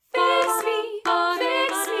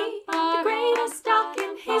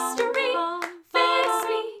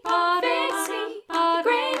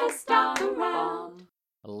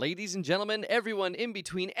Ladies and gentlemen, everyone in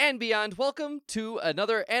between and beyond, welcome to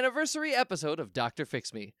another anniversary episode of Dr.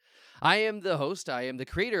 Fix Me. I am the host, I am the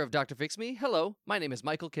creator of Dr. Fix Me. Hello, my name is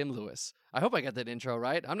Michael Kim Lewis. I hope I got that intro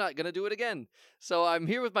right. I'm not going to do it again. So I'm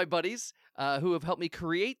here with my buddies who have helped me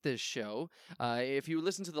create this show. If you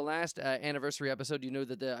listen to the last anniversary episode, you know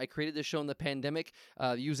that I created this show in the pandemic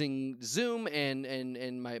using Zoom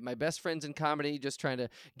and my best friends in comedy, just trying to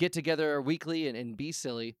get together weekly and be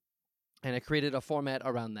silly. And I created a format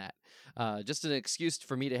around that, just an excuse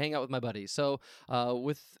for me to hang out with my buddies. So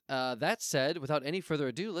with that said, without any further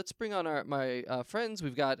ado, let's bring on my friends.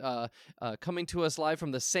 We've got coming to us live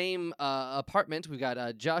from the same apartment. We've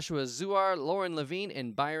got Joshua Zuar, Lauren Levine,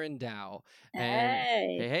 and Byron Dow.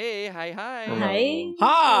 And hey, hi. Hi.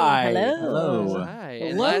 Hi. Hello. Hi.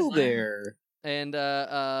 Hello there. And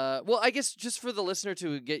well, I guess just for the listener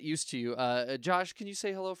to get used to you, Josh, can you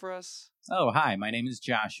say hello for us? Oh, hi. My name is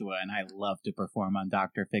Joshua, and I love to perform on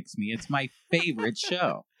Dr. Fix Me. It's my favorite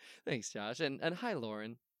show. Thanks, Josh. And hi,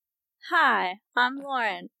 Lauren. Hi, I'm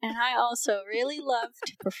Lauren, and I also really love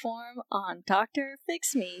to perform on Dr.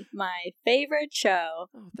 Fix Me, my favorite show.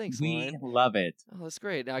 Oh, thanks, We Lauren. love it. Oh, that's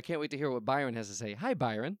great. Now I can't wait to hear what Byron has to say. Hi,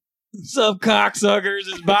 Byron. What's up, cocksuckers?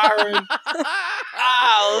 It's Byron.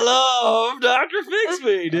 I love Dr. Fix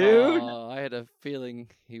Me, dude. Oh, I had a feeling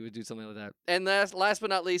he would do something like that. And last but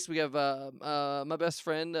not least, we have my best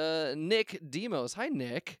friend, Nick Demos. Hi,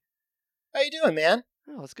 Nick. How you doing, man?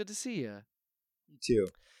 Oh, it's good to see you. You too.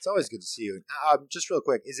 It's always good to see you. Just real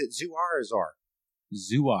quick, is it Zuar or Zar?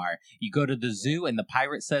 Zuar. You go to the zoo, and the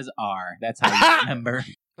pirate says R. That's how you remember.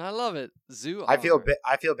 I love it. Zoo. I feel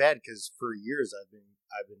bad because for years I've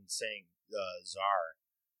been saying Zar,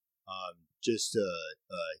 just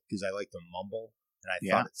because I like to mumble and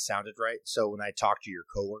I thought it sounded right. So when I talk to your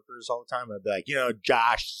coworkers all the time, I'd be like,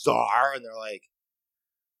 Josh Zar, and they're like,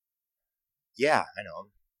 yeah, I know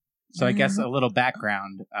him. So I guess a little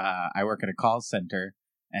background. I work at a call center,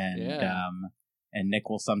 and Nick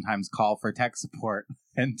will sometimes call for tech support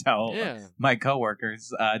and tell my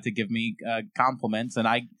coworkers to give me compliments, and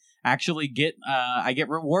I actually get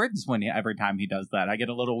rewards every time he does that. I get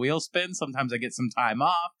a little wheel spin. Sometimes I get some time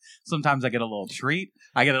off. Sometimes I get a little treat.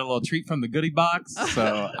 I get a little treat from the goodie box.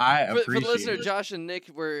 So I appreciate for the listener, it. Josh and Nick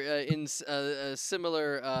were in a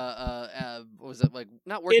similar what was it, like,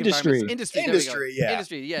 not working Industry. environments. Industry, Yeah.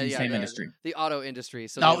 Industry, yeah. Same industry. The auto industry.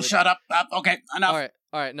 So No, shut up. Okay, enough.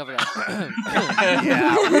 All right, enough of that.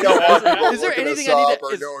 Yeah, we don't want people Is there looking anything us I need up to-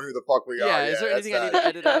 or is- knowing who the fuck we are. Yeah, is there anything I need to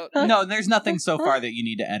edit out? No, there's nothing so far that you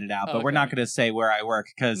need to edit out, but we're Okay. not going to say where I work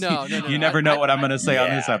because No, you never know what I'm going to say on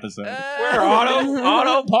this Yeah. episode. We're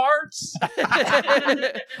auto parts.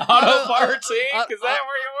 Auto parts, Inc. Is that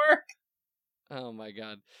where you work? Oh my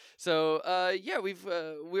God! So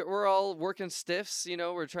we're all working stiffs.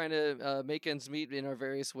 We're trying to make ends meet in our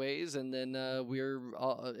various ways, and then we're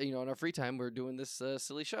all, in our free time we're doing this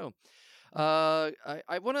silly show. I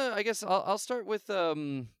want to. I guess I'll start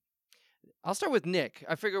with Nick.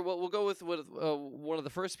 I figure we'll go with one of the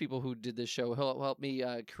first people who did this show. He'll help me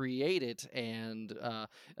create it. And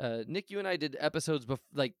Nick, you and I did episodes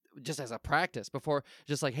just as a practice before,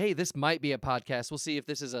 just like, hey, this might be a podcast. We'll see if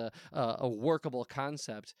this is a workable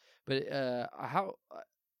concept. But how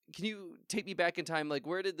can you take me back in time? Like,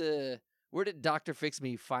 where did Dr. Fix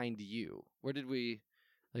Me find you? Where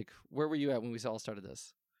were you at when we all started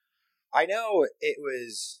this? I know it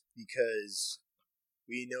was because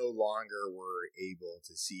we no longer were able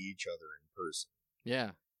to see each other in person.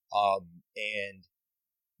 Yeah. And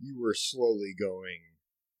you were slowly going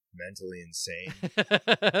mentally insane.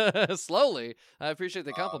 Slowly. I appreciate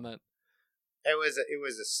the compliment. It was a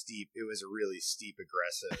really steep,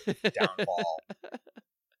 aggressive downfall.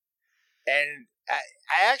 And I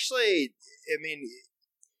actually,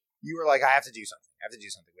 you were like, I have to do something.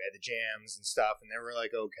 We had the jams and stuff, and they were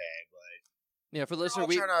like, okay, but yeah, for the we're listener, all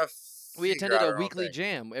trying to we figure attended out a our own weekly thing.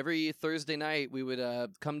 jam. Every Thursday night, we would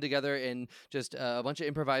come together, and just a bunch of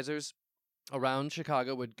improvisers around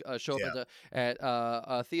Chicago would show up at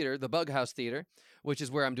a theater, the Bug House Theater, which is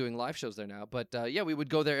where I'm doing live shows there now. But we would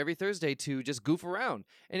go there every Thursday to just goof around,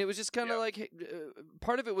 and it was just kind of like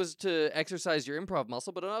part of it was to exercise your improv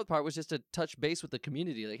muscle, but another part was just to touch base with the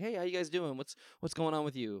community. Like, hey, how you guys doing? What's going on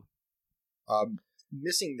with you?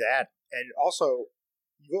 Missing that, and also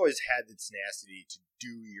you've always had the tenacity to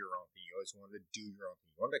do your own thing. You always wanted to do your own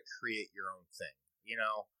thing. You wanted to create your own thing.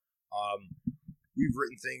 We've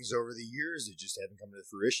written things over the years that just haven't come to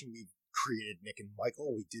fruition. We've created Nick and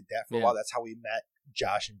Michael. We did that for a while. That's how we met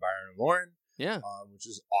Josh and Byron and Lauren. Yeah. Which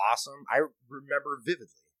is awesome. I remember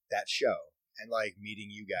vividly that show and like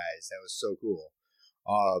meeting you guys. That was so cool.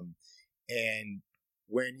 And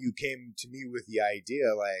when you came to me with the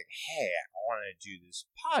idea, like, hey, I want to do this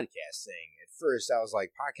podcast thing. At first, I was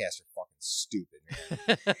like, podcasts are fucking stupid,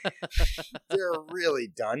 man. They're really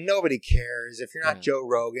done. Nobody cares. If you're not Joe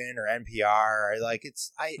Rogan or NPR, or like,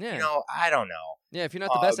 you know, I don't know. Yeah, if you're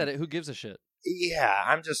not the best at it, who gives a shit? Yeah,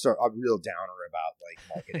 I'm just a real downer about like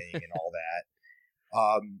marketing and all that.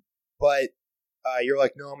 But you're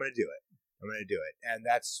like, no, I'm going to do it. I'm going to do it. And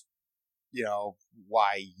that's, you know,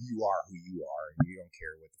 why you are who you are, and you don't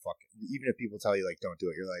care what the fuck. Even if people tell you like don't do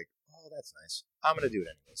it, you're like, oh, that's nice. I'm gonna do it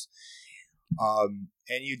anyways.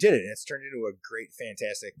 And you did it, and it's turned into a great,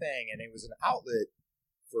 fantastic thing. And it was an outlet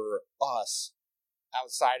for us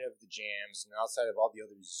outside of the jams and outside of all the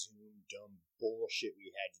other Zoom dumb bullshit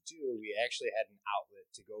we had to do. We actually had an outlet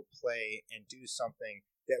to go play and do something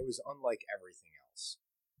that was unlike everything else,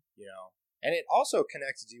 you know. And it also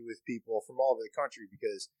connected you with people from all over the country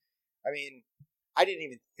because. I mean, I didn't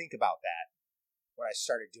even think about that when I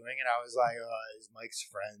started doing it. I was like, it's Mike's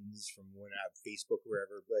friends from when I Facebook or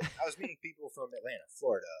wherever. But I was meeting people from Atlanta,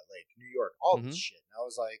 Florida, like New York, all this shit. And I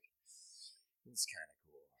was like, it's kind of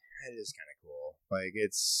cool. It is kind of cool. Like,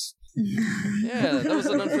 it's... Yeah, that was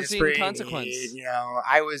an unforeseen consequence. Neat, you know,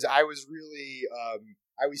 I was really...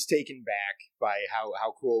 I was taken back by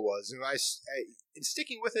how cool it was. And and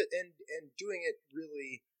sticking with it and doing it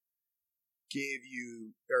really...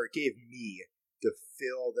 gave me the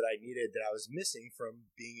feel that I needed that I was missing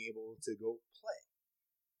from being able to go play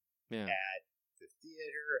at the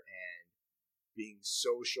theater and being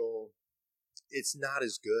social. It's not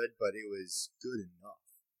as good, but it was good enough,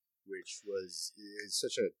 which is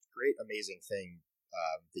such a great, amazing thing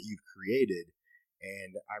that you've created.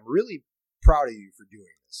 And I'm really proud of you for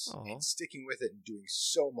doing this and sticking with it and doing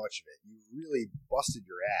so much of it. You really busted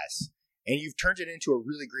your ass. And you've turned it into a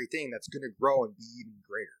really great thing that's going to grow and be even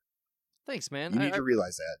greater. Thanks, man. You need to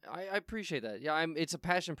realize that. I appreciate that. Yeah, it's a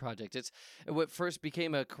passion project. It's what first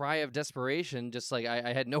became a cry of desperation. Just like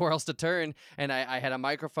I had nowhere else to turn, and I had a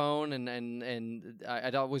microphone, and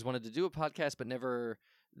I'd always wanted to do a podcast, but never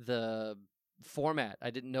the format.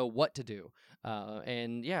 I didn't know what to do,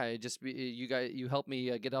 and yeah, you helped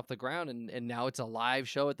me get off the ground, and now it's a live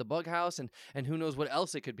show at the Bug House, and who knows what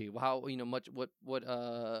else it could be. How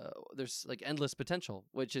there's like endless potential,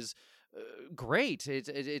 which is great.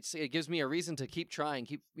 It gives me a reason to keep trying,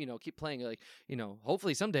 keep playing. Like,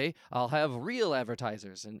 hopefully someday I'll have real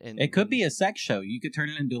advertisers, and it could be a sex show. You could turn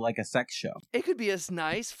it into like a sex show. It could be a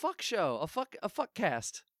nice fuck show, a fuck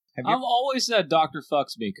cast. I've always said Dr.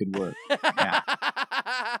 Fucks Me could work.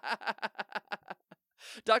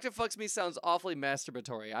 Dr. Fucks Me sounds awfully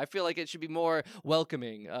masturbatory. I feel like it should be more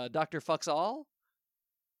welcoming. Dr. Fucks All?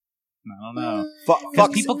 I don't know.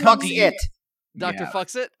 Fucks it. Dr.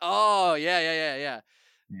 Fucks It? Oh, yeah.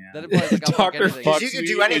 That implies like Dr. Fucks You could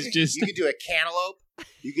do anything. You could do a cantaloupe.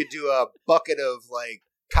 You could do a bucket of like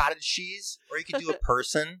cottage cheese, or you could do a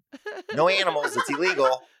person. No animals. It's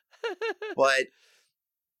illegal. But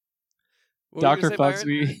Dr. Fucks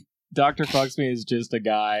Me is just a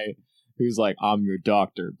guy who's like, I'm your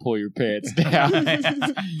doctor. Pull your pants down.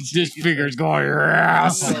 This finger's going your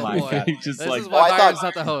ass. Oh, this is why Byron's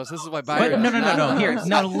not the host. This is why Byron. No. Here,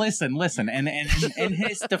 listen. And in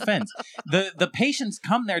his defense, the patients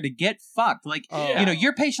come there to get fucked. Like,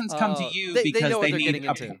 your patients come to you because know they what need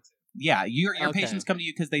into. Yeah, your patients come to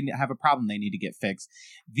you because they have a problem they need to get fixed.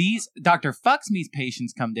 These Dr. Fucks Me's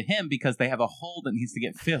patients come to him because they have a hole that needs to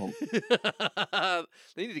get filled.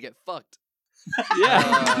 They need to get fucked.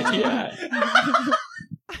 Yeah.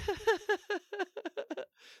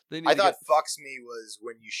 I thought Fucks Me was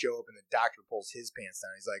when you show up and the doctor pulls his pants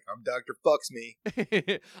down. He's like, I'm Dr. Fucks Me.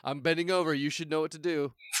 I'm bending over. You should know what to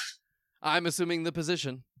do. I'm assuming the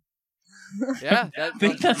position. Yeah, I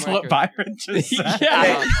think that's what Byron just said.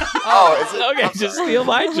 Yeah. Okay, just steal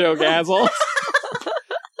my joke, asshole.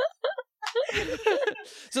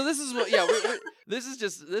 So this is what, this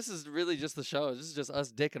is really just the show. This is just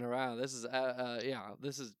us dicking around. This is,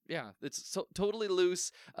 it's totally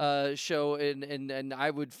loose show, and I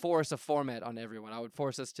would force a format on everyone. I would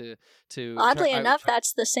force us to. Oddly enough,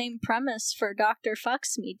 that's the same premise for Dr.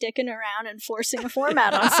 Fucks Me, dicking around and forcing a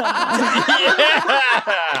format on someone.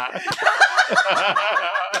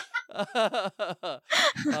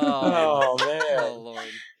 Oh man! Oh Lord.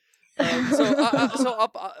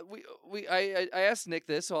 I asked Nick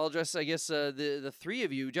this, so I'll address, I guess, the three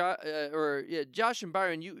of you, Josh and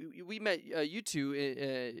Byron. We met you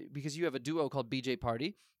two because you have a duo called BJ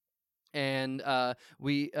Party, and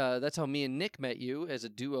that's how me and Nick met you as a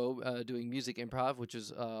duo doing music improv, which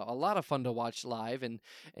is a lot of fun to watch live. But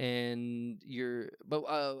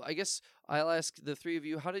I guess I'll ask the three of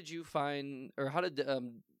you: how did you find, or how did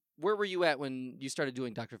where were you at when you started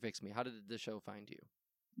doing Dr. Fix Me? How did the show find you?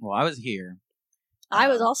 Well, I was here. I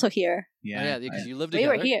was also here. Yeah, because you lived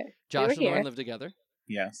together. We were here. Josh and Lauren lived together.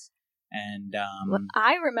 Yes. And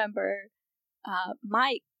I remember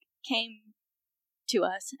Mike came to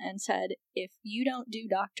us and said, if you don't do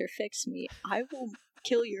Dr. Fix Me, I will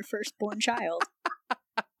kill your firstborn child.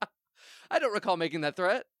 I don't recall making that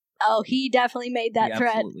threat. Oh, he definitely made that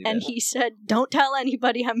threat, and he said, don't tell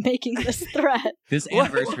anybody I'm making this threat. This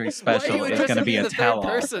anniversary special is going to be a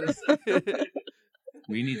tell-all.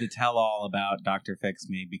 We need to tell all about Dr. Fix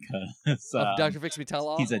Me because... Dr. Fix Me tell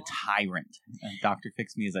all? He's a tyrant. And Dr.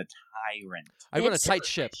 Fix Me is a tyrant. I run a tight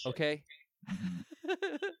ship, okay?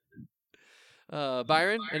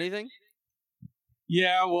 Byron, anything?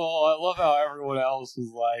 Yeah, well, I love how everyone else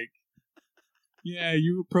was like, yeah,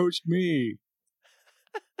 you approached me.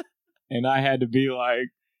 And I had to be like,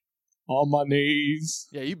 on my knees.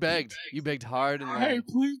 Yeah, you begged. You begged hard. And hey,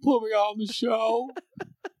 please put me on the show.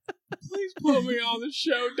 Please put me on the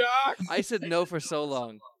show, Doc. I said no for so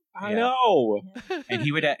long. I know. And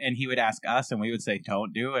he would ask us, and we would say,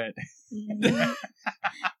 "Don't do it."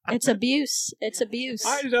 It's abuse. It's abuse.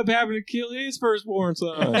 I ended up having to kill his firstborn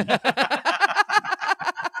son.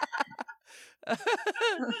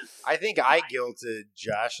 I think I guilted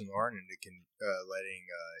Josh and Lauren into letting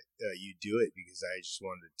you do it because I just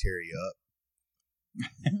wanted to tear you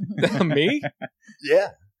up. Me?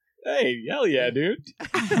 Yeah. Hey, hell yeah, dude!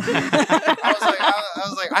 I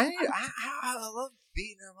was like, I love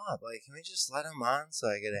beating him up. Like, can we just let him on so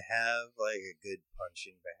I get to have like a good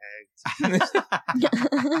punching bag?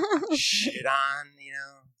 Shit on, you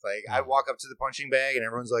know. Like, I walk up to the punching bag and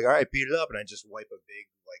everyone's like, "All right, beat it up," and I just wipe a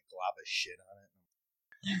big like glob of shit on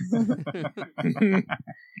it.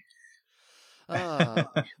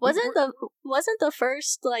 Wasn't the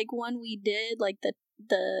first like one we did like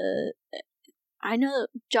the I know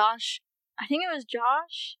Josh, I think it was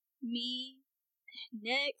Josh, me,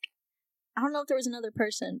 Nick. I don't know if there was another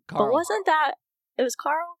person. Carl. But wasn't that, it was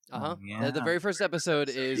Carl? Uh-huh. Yeah. The very first episode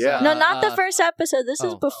is... no, not the first episode. This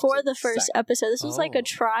is before the first second. episode. This was like a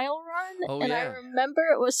trial run. And I remember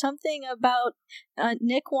it was something about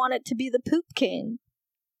Nick wanted to be the Poop King.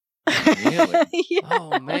 Really? Yeah.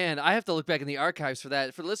 Oh man, I have to look back in the archives for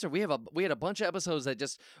that. For the listener, we had a bunch of episodes that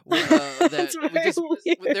just Weird. they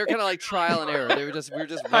were kind of like trial and error. We were just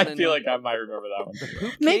running. I feel like I might remember that one. The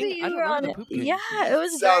Poop King? Maybe you I don't were know on the it. Poop King. Yeah, it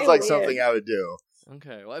was Sounds like weird. something I would do.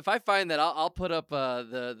 Okay, well, if I find that, I'll put up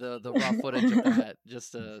the raw footage of that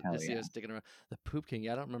just to see us sticking around. The Poop King,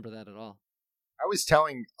 yeah, I don't remember that at all. I was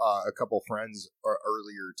telling a couple friends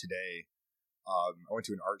earlier today. I went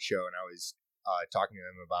to an art show and I was talking to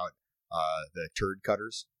them about the turd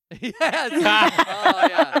cutters. Yes. Oh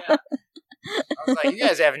yeah. I was like, you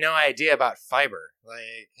guys have no idea about fiber.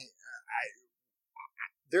 Like,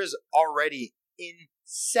 there's already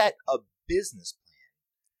set a business plan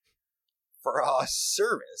for a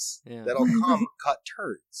service that'll come cut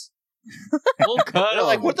turds. We'll cut. They're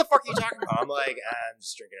like, what the fuck are you talking about? I'm like, I'm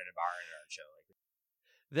just drinking in a bar in an art show.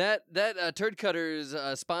 That Turd Cutters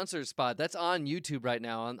sponsor spot, that's on YouTube right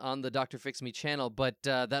now on the Dr. Fix Me channel, but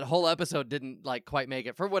that whole episode didn't like quite make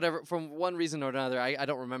it from one reason or another. I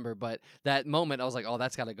don't remember, but that moment I was like, oh,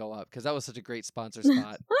 that's got to go up because that was such a great sponsor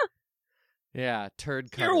spot. Yeah,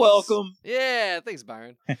 Turd Cutters. You're welcome. Yeah, thanks,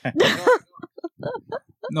 Byron.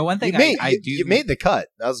 No, one thing you made the cut.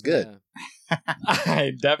 That was good. Yeah.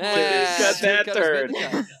 I definitely cut that turd.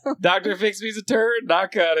 Dr. Fix Me's a turd,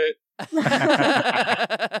 not cut it.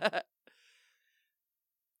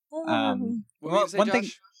 One thing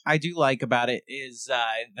I do like about it is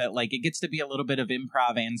that like it gets to be a little bit of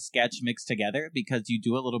improv and sketch mixed together because you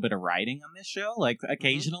do a little bit of writing on this show. Like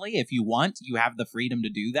occasionally, if you want, you have the freedom to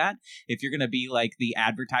do that. If you're going to be like the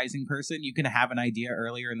advertising person, you can have an idea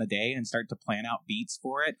earlier in the day and start to plan out beats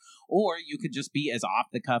for it. Or you could just be as off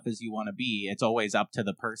the cuff as you want to be. It's always up to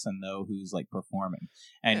the person though who's like performing.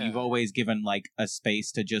 And you've always given like a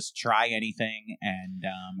space to just try anything and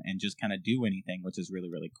just kind of do anything, which is really,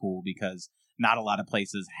 really cool because not a lot of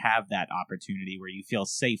places have that opportunity where you feel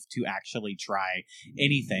safe to actually try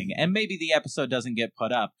anything. And maybe the episode doesn't get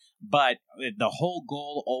put up, but the whole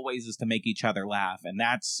goal always is to make each other laugh. And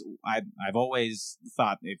that's, I've always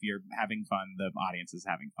thought if you're having fun, the audience is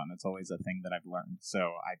having fun. It's always a thing that I've learned.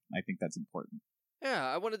 So I think that's important.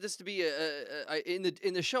 Yeah, I wanted this to be in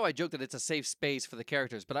the show. I joked that it's a safe space for the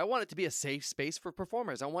characters, but I want it to be a safe space for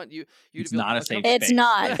performers. I want you it's to be not a safe It's space.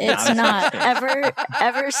 not. It's not.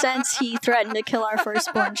 Ever since he threatened to kill our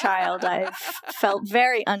firstborn child, I've felt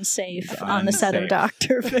very unsafe on the set of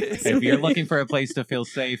Dr. Fix Me. If you're looking for a place to feel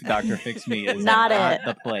safe, Dr. Fix Me is Not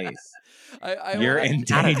the place. You're in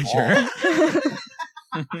danger.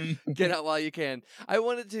 Get out while you can. I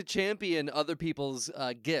wanted to champion other people's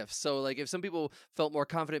gifts. So, like, if some people felt more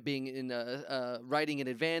confident being in writing in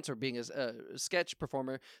advance or being a sketch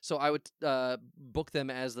performer, so I would book them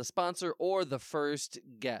as the sponsor or the first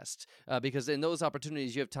guest, because in those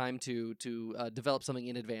opportunities you have time to develop something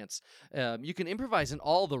in advance. You can improvise in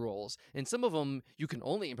all the roles, and some of them you can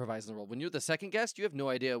only improvise in the role. When you're the second guest, you have no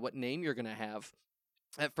idea what name you're going to have.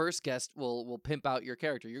 That first guest will pimp out your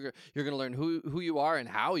character. You're going to learn who you are and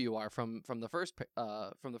how you are from the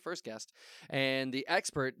first guest. And the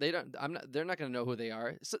expert, they're not going to know who they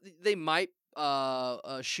are. So they might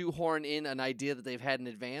shoehorn in an idea that they've had in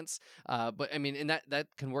advance. But I mean, and that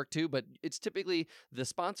can work too. But it's typically the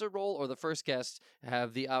sponsor role or the first guest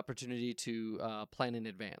have the opportunity to plan in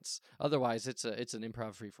advance. Otherwise, it's an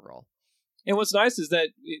improv free for all. And what's nice is that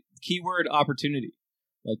keyword opportunity.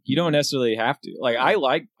 Like, you don't necessarily have to. Like,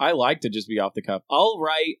 I like to just be off the cuff.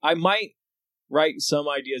 I might write some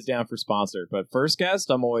ideas down for sponsor, but first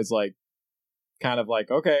guest, I'm always like, kind of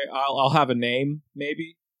like, okay, I'll have a name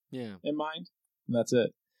maybe in mind, and that's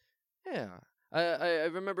it. Yeah. I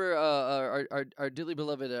remember our dearly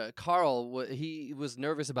beloved Carl. He was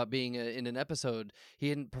nervous about being in an episode. He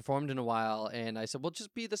hadn't performed in a while, and I said, "Well,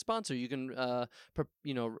 just be the sponsor. You can,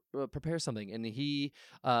 prepare something." And he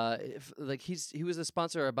was a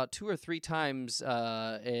sponsor about 2 or 3 times,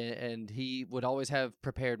 and he would always have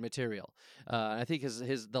prepared material. I think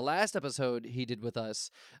the last episode he did with us,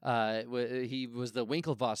 he was the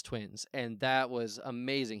Winklevoss twins, and that was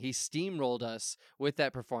amazing. He steamrolled us with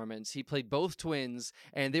that performance. He played both twins,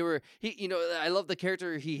 and I love the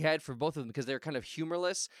character he had for both of them because they're kind of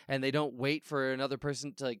humorless and they don't wait for another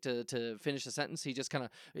person to finish a sentence. He just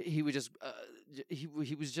he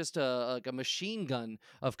was just like a machine gun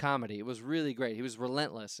of comedy. It was really great. He was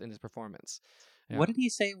relentless in his performance. Yeah. What did he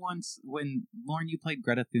say once when, Lauren, you played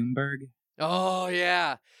Greta Thunberg? Oh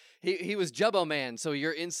yeah. He was Jubbo Man, so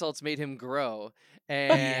your insults made him grow,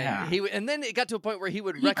 and and then it got to a point where he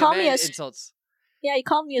would recommend insults. Yeah, he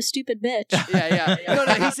called me a stupid bitch. Yeah. No,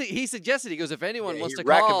 he suggested, he goes, if anyone wants to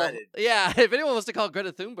call... Yeah, if anyone wants to call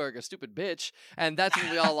Greta Thunberg a stupid bitch, and that's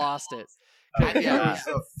when we all lost it. That was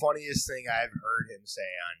the funniest thing I've heard him say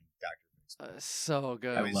on Dr. Fix. So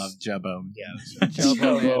good. I love Jubbo. Yeah.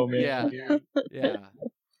 Jubbo, man. Yeah.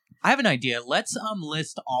 I have an idea. Let's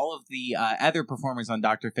list all of the other performers on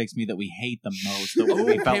Dr. Fix Me that we hate the most, that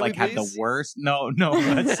we felt like had the worst. No,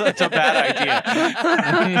 that's such a bad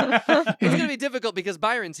idea. It's going to be difficult because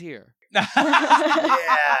Byron's here. Yeah.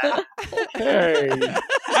 Hey. It's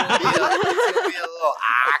gonna be a little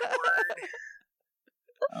awkward.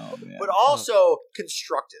 Oh, man. But also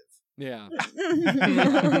constructive. Yeah.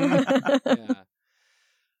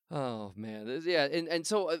 Oh man, and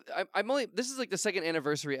so I'm only. This is like the second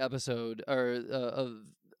anniversary episode, of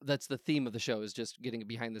that's the theme of the show, is just getting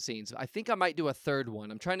behind the scenes. I think I might do a third one.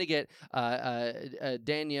 I'm trying to get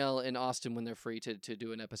Danielle and Austin when they're free to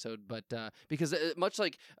do an episode, but because much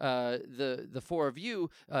like the 4 of you,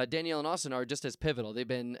 Danielle and Austin are just as pivotal. They've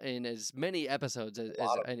been in as many episodes as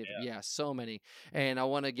so many, and I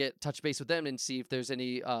want to touch base with them and see if there's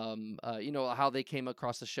any how they came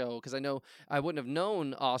across the show, because I know I wouldn't have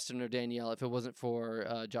known Austin or Danielle if it wasn't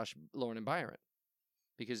for Josh, Lauren, and Byron,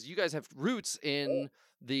 because you guys have roots in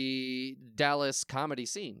the Dallas comedy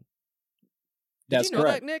scene. That's Did you know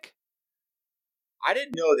correct. that, Nick? I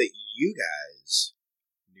didn't know that you guys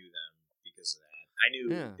knew them because of that. I knew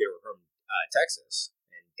they were from Texas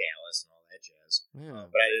and Dallas and all that jazz. Yeah.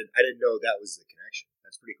 But I didn't know that was the connection.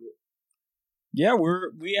 That's pretty cool. Yeah,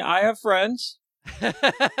 I have friends.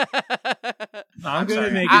 I'm good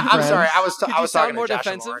at making friends. I'm sorry. I was talking more to Josh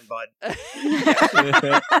defensive? and Lauren, bud.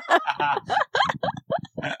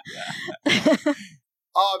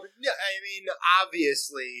 Yeah, I mean,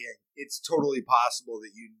 obviously, it's totally possible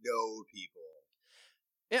that you know people.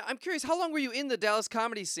 Yeah, I'm curious. How long were you in the Dallas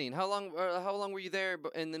comedy scene? How long were you there?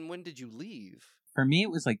 And then when did you leave? For me,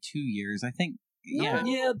 it was like 2 years. I think. Yeah,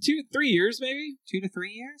 2-3 years, maybe 2 to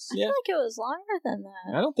 3 years. I feel like it was longer than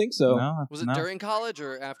that. I don't think so. No, was it during college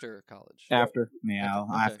or after college? After. Yeah,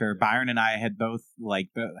 Okay. after Byron and I had both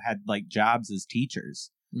had jobs as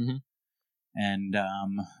teachers, and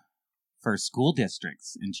for school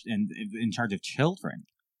districts in charge of children.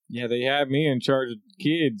 Yeah, they had me in charge of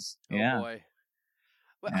kids. Oh boy.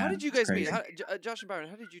 Well, how did you guys meet? Josh and Byron,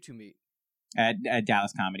 how did you two meet? At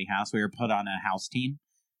Dallas Comedy House. We were put on a house team.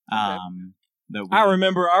 Okay. I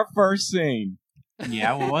remember our first scene.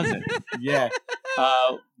 Yeah, what was it? Yeah.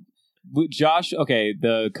 Josh, okay,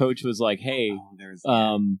 the coach was like, hey,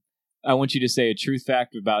 I want you to say a truth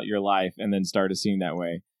fact about your life and then start a scene that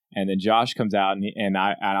way. And then Josh comes out and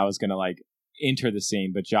I was going to enter the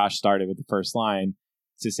scene, but Josh started with the first line.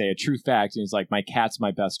 to say a true fact, and he's like, my cat's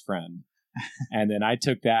my best friend. And then I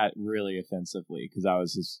took that really offensively because I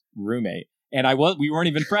was his roommate. And we weren't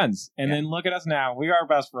even friends. And then look at us now. We are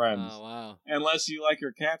best friends. Oh, wow. Unless you like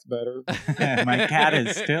your cats better. My cat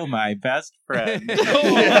is still my best friend.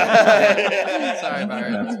 Sorry,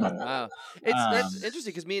 Byron. Wow. That's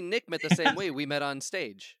interesting because me and Nick met the same way. We met on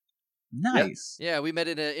stage. Nice. Yeah, we met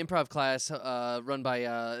in an improv class run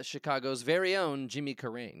by Chicago's very own Jimmy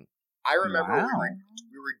Carrane. I remember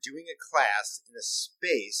we were doing a class in a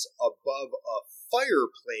space above a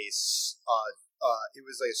fireplace. It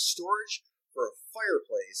was like storage for a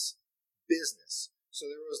fireplace business. So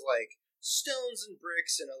there was like stones and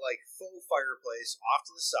bricks and a like faux fireplace off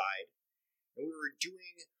to the side, and we were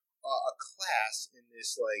doing a class in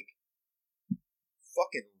this like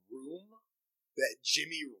fucking room that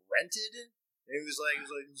Jimmy rented, and it was like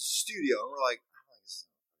a studio, and we're like,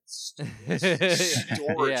 storage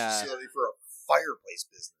facility for a fireplace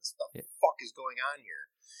business. The fuck is going on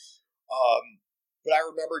here? But I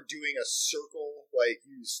remember doing a circle, like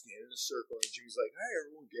you stand in a circle, and Jimmy's like, "Hey,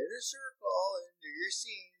 everyone, get in a circle and do your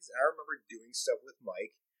scenes." And I remember doing stuff with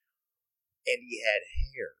Mike, and he had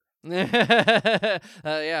hair.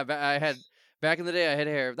 I had. Back in the day, I had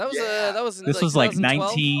hair. That was This was like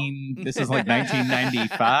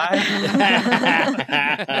 1995. I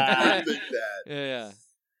think that. Yeah.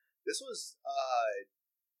 This was.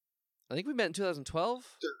 I think we met in 2012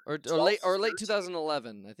 or 12, late 13.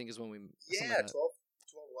 2011. I think is when we. Yeah, like 12,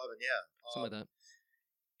 11. Yeah. Something like that.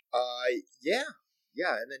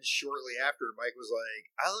 Yeah, and then shortly after, Mike was like,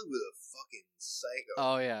 "I live with a fucking psycho.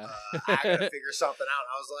 Oh yeah, I gotta figure something out."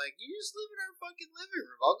 And I was like, "You just live in our fucking living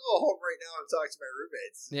room. I'll go home right now and talk to my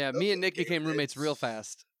roommates." Yeah, me and Nick became roommates real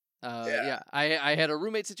fast. I had a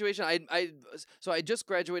roommate situation. So I just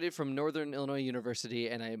graduated from Northern Illinois University,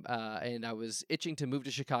 and I was itching to move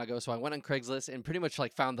to Chicago. So I went on Craigslist and pretty much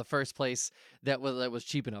like found the first place that was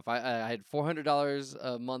cheap enough. I had $400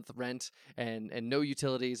 a month rent and no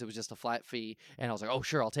utilities. It was just a flat fee, and I was like, oh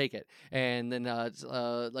sure, I'll take it. And then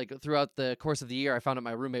like throughout the course of the year, I found out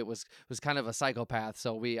my roommate was kind of a psychopath.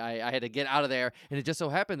 So I had to get out of there, and it just so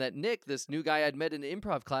happened that Nick, this new guy I'd met in an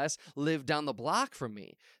improv class, lived down the block from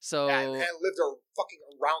me. So and lived fucking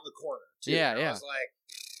around the corner too. Yeah, I was like,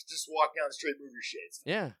 just walk down the street, move your shades.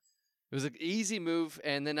 Yeah, it was an easy move,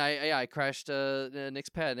 and then I crashed Nick's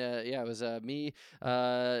pad. It was me,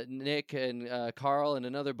 Nick, and Carl, and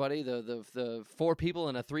another buddy. The 4 people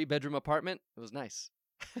in a 3-bedroom apartment. It was nice.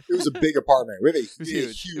 It was a big apartment. We had it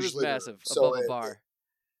was huge. It was massive, above a bar.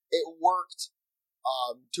 It worked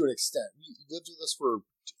to an extent. You lived with us for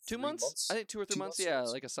 2 months. I think 2 or 3 months. Yeah,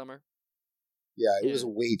 like a summer. Yeah, it was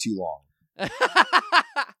way too long.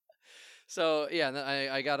 So yeah, and then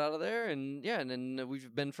I got out of there, and then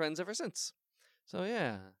we've been friends ever since. So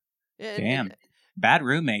yeah. Damn, bad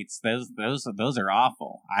roommates. Those are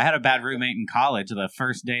awful. I had a bad roommate in college. The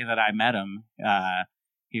first day that I met him,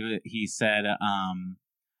 he said,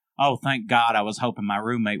 "Oh, thank God! I was hoping my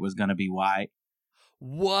roommate was going to be white."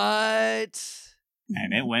 What?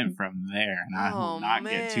 And it went from there, and I will not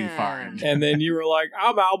get too far into it. And then you were like,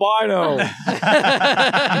 I'm albino.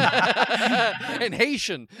 And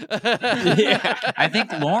Haitian. Yeah. I think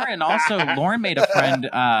Lauren made a friend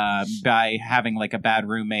by having like a bad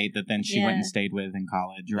roommate that then she went and stayed with in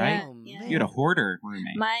college, right? Yeah. You had a hoarder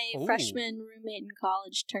roommate. My freshman roommate in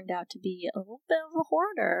college turned out to be a little bit of a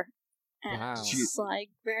hoarder. And wow. It's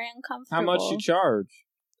like very uncomfortable. How much you charge?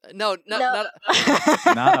 No, not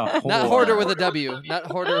not a hoarder. Not hoarder with a W. Not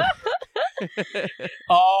hoarder.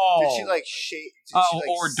 Oh. Did she like shake?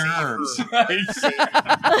 Hors d'oeuvres.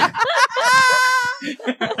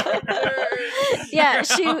 Yeah,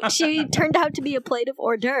 she turned out to be a plate of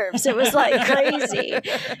hors d'oeuvres. It was like crazy.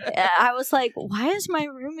 I was like, why is my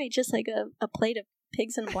roommate just like a plate of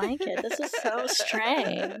pigs in a blanket? This is so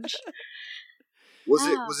strange.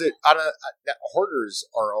 Was it hoarders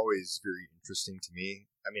are always very interesting to me.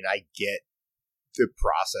 I mean, I get the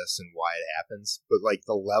process and why it happens, but like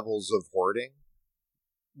the levels of hoarding,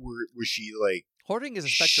 was she like hoarding is a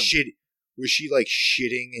spectrum. Was she like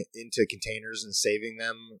shitting into containers and saving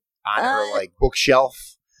them on her like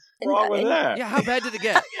bookshelf? What's wrong with that? Yeah, how bad did it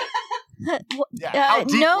get? How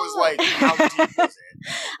deep was it?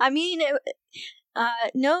 I mean,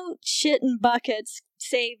 no shit in buckets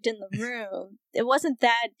saved in the room. It wasn't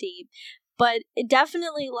that deep, but it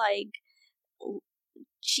definitely like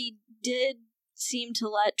she did seem to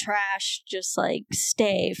let trash just like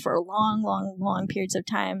stay for long periods of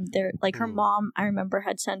time. There, like her mom, I remember,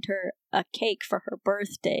 had sent her a cake for her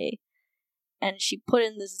birthday, and she put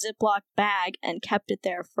it in this Ziploc bag and kept it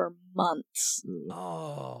there for months.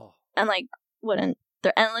 Oh, and like wouldn't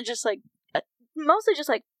there, and just like mostly just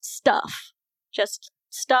like stuff, just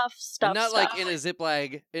stuff. And not stuff. like in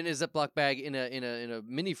a Ziploc bag in a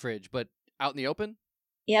mini fridge, but out in the open.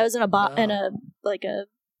 Yeah, it was in a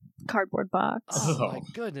cardboard box. Oh my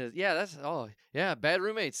goodness! Yeah, bad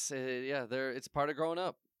roommates. It's part of growing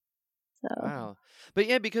up. So. Wow. But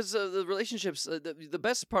yeah, because the relationships, the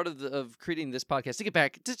best part of creating this podcast, to get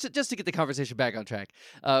back, just to get the conversation back on track,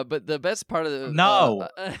 but the best part of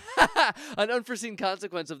an unforeseen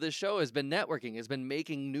consequence of this show has been networking, has been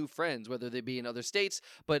making new friends, whether they be in other states,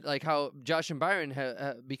 but like how Josh and Byron,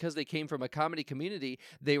 because they came from a comedy community,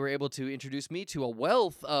 they were able to introduce me to a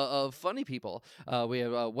wealth of funny people. We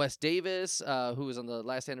have Wes Davis, who was on the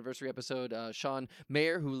last anniversary episode, Sean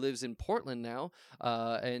Mayer, who lives in Portland now,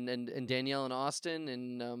 and Danielle in Austin,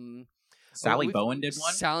 and Sally Bowen did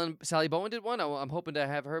one. Sally Bowen did one. I'm hoping to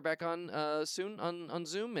have her back on soon on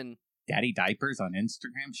Zoom. And Daddy Diapers on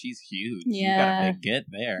Instagram. She's huge. Yeah. You got a big get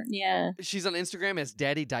there. Yeah. She's on Instagram as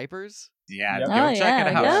Daddy Diapers. Yeah, go check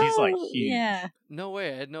it out. She's like huge. Yeah. No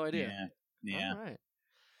way. I had no idea. Yeah. All right.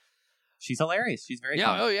 She's hilarious. She's very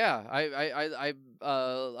funny. Oh yeah.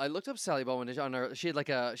 I looked up Sally Bowen on her. She has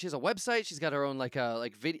a website. She's got her own a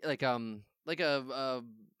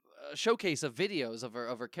showcase of videos of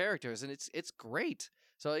her characters, and it's great.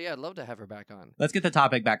 So yeah, I'd love to have her back on. Let's get the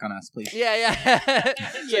topic back on us, please. Yeah.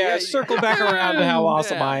 Circle back around to how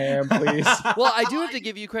awesome I am, please. Well, I do have to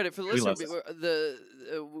give you credit for the listener.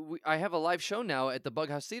 I have a live show now at the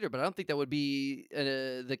Bughouse Theater, but I don't think that would be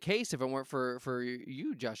the case if it weren't for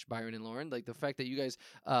you, Josh, Byron, and Lauren. Like the fact that you guys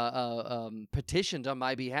petitioned on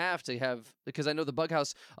my behalf to have, because I know the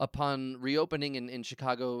Bughouse, upon reopening in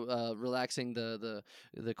Chicago, relaxing the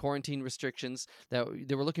quarantine restrictions, that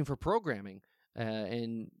they were looking for programming.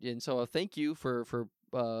 And so thank you for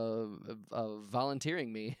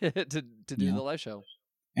volunteering me to do the live show.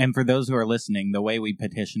 And for those who are listening, the way we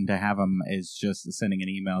petition to have him is just sending an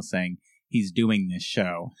email saying he's doing this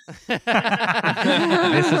show.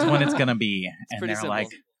 This is when it's gonna be, and they're simple. Like,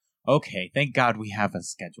 "Okay, thank God we have a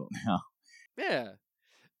schedule now." Yeah.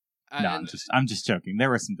 I'm just joking. There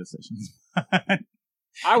were some decisions.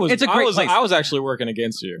 I was actually working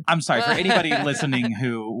against you. I'm sorry for anybody listening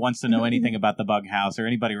who wants to know anything about the Bug House or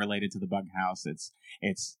anybody related to the Bug House. It's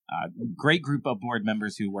a great group of board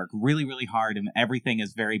members who work really, really hard, and everything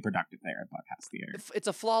is very productive there at Bug House Theater. It's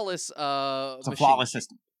a flawless it's a flawless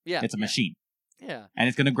system. Yeah, it's a machine. Yeah, and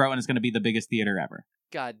it's going to grow, and it's going to be the biggest theater ever.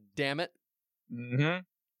 God damn it! Mm-hmm.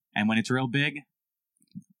 And when it's real big,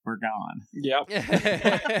 we're gone. Yep.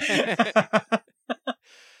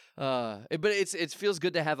 But it feels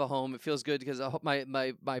good to have a home. It feels good because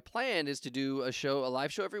my plan is to do a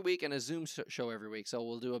live show every week and a Zoom show every week. So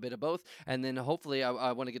we'll do a bit of both, and then hopefully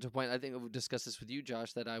I want to get to a point. I think we'll discuss this with you,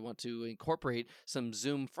 Josh, that I want to incorporate some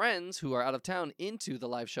Zoom friends who are out of town into the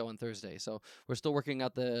live show on Thursday. So we're still working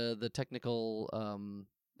out the technical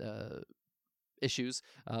issues,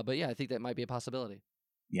 but yeah, I think that might be a possibility.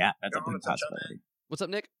 Yeah, that's a big possibility. What's up,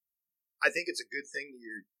 Nick? I think it's a good thing that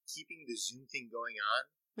you're keeping the Zoom thing going on.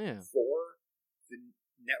 Yeah. For the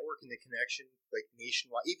network and the connection, like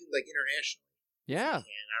nationwide, even like internationally. Yeah. And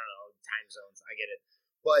I don't know, time zones, I get it.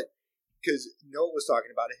 But because Noah was talking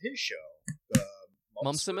about in his show,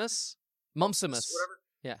 Mumsimus, whatever.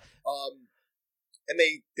 Yeah. And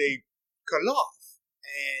they cut it off.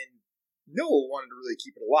 And Noah wanted to really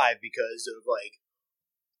keep it alive because of like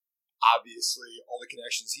obviously all the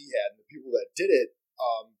connections he had and the people that did it.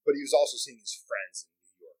 But he was also seeing his friends in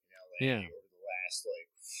New York and LA. Yeah. Over the last like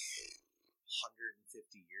 150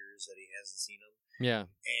 years that he hasn't seen them. Yeah.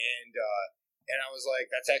 And I was like,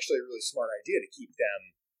 that's actually a really smart idea to keep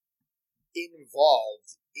them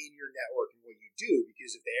involved in your network and what you do,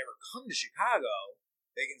 because if they ever come to Chicago,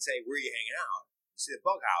 they can say, where are you hanging out? You see the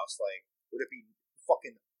Bug House, like, would it be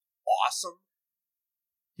fucking awesome?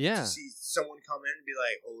 Yeah. To see someone come in and be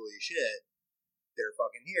like, holy shit, they're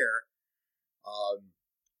fucking here.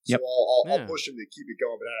 So I'll push them to keep it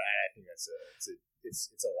going, but I think it's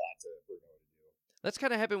a lot to do. That's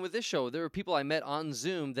kind of happened with this show. There were people I met on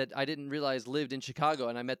Zoom that I didn't realize lived in Chicago,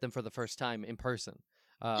 and I met them for the first time in person.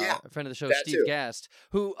 A friend of the show, Steve Gast,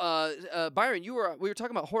 who Byron, we were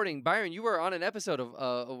talking about hoarding. Byron, you were on an episode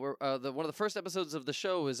of one of the first episodes of the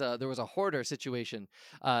show was there was a hoarder situation.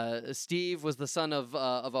 Steve was the son of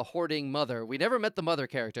a hoarding mother. We never met the mother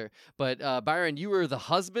character, but Byron, you were the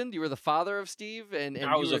husband, you were the father of Steve, and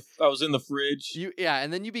I was in the fridge.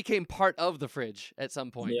 And then you became part of the fridge at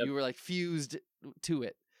some point. Yep. You were like fused to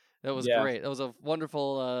it. That was great. That was a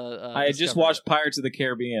wonderful I had just watched Pirates of the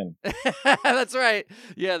Caribbean. That's right.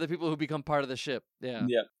 Yeah, the people who become part of the ship. Yeah.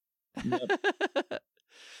 Yep.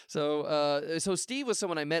 So Steve was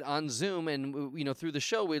someone I met on Zoom, and through the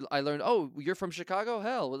show, I learned, oh, you're from Chicago?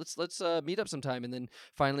 Hell, well, let's meet up sometime. And then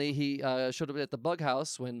finally, he showed up at the Bug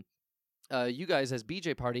House when you guys, as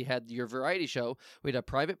BJ Party, had your variety show. We had a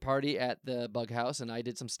private party at the Bug House, and I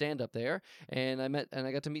did some stand up there. And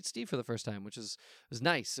I got to meet Steve for the first time, which was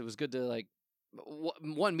nice. It was good to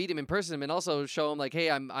one, meet him in person, and also show him hey,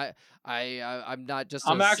 I'm not just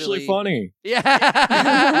I'm actually funny. Yeah.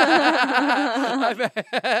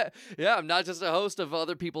 Yeah, I'm not just a host of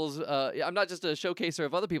other people's I'm not just a showcaser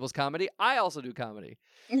of other people's comedy. I also do comedy.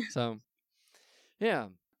 So yeah.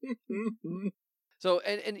 So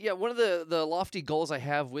and yeah, one of the lofty goals I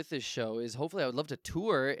have with this show is hopefully I would love to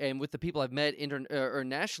tour, and with the people I've met or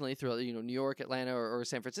nationally throughout New York, Atlanta, or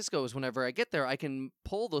San Francisco, is whenever I get there I can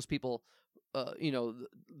pull those people,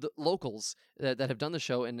 the locals that have done the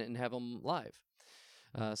show and have them live.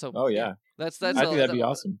 Oh yeah, that's I think that'd be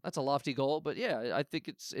awesome. That's a lofty goal, but yeah, I think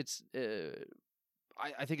it's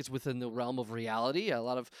I think it's within the realm of reality. A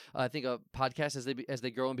lot of I think a podcast as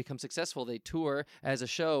they grow and become successful, they tour as a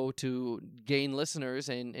show to gain listeners,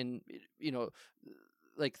 and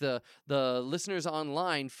the listeners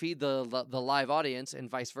online feed the live audience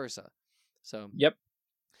and vice versa. So yep.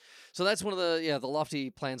 So that's one of the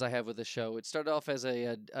lofty plans I have with the show. It started off as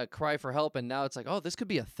a cry for help, and now it's oh, this could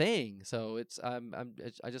be a thing. So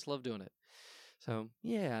I just love doing it. So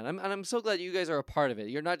yeah, and I'm so glad you guys are a part of it.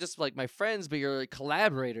 You're not just my friends, but you're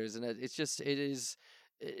collaborators, and it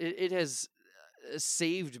has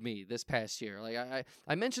saved me this past year.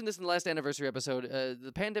 I mentioned this in the last anniversary episode.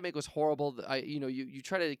 The pandemic was horrible. You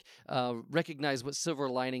try to recognize what silver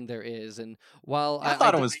lining there is, and while I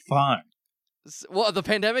thought it was fun. Well, the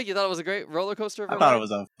pandemic, you thought it was a great roller coaster? I thought it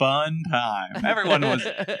was a fun time. Everyone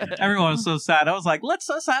was so sad. I was like, let's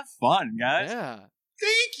have fun, guys. Yeah.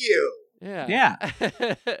 Thank you. Yeah.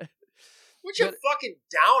 Bunch of fucking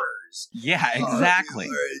downers. Yeah, exactly.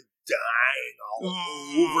 Dying all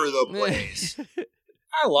over the place.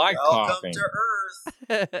 I like Welcome coughing. to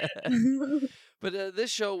Earth. But this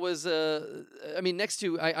show was, next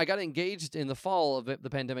to, I got engaged in the fall of the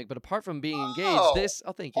pandemic, but apart from being engaged,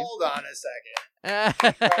 thank you. Hold on a second.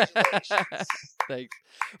 Congratulations. Thanks.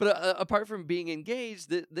 But apart from being engaged,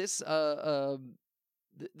 this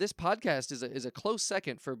podcast is a close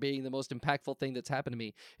second for being the most impactful thing that's happened to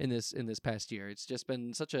me in this past year. It's just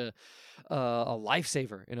been such a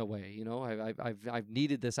lifesaver in a way. I've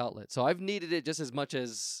needed this outlet, so I've needed it just as much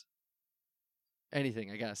as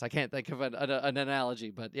anything, I guess. I can't think of an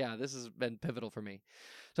analogy, but yeah, this has been pivotal for me.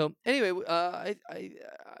 So anyway, I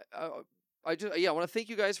want to thank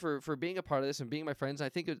you guys for being a part of this and being my friends. I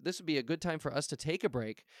think this would be a good time for us to take a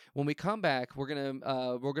break. When we come back, we're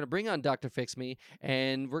gonna bring on Dr. Fix Me,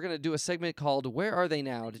 and we're gonna do a segment called "Where Are They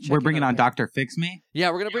Now?" We're bringing on Dr. Fix Me. Yeah,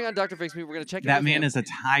 we're gonna bring on Dr. Fix Me. We're gonna check. That man is a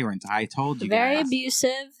tyrant. I told you. Very guys.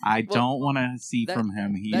 abusive. I don't want to see from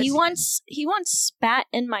him. He once spat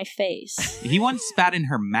in my face. He once spat in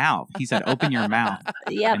her mouth. He said, "Open your mouth."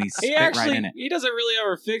 Yeah, and he spit right in it. He doesn't really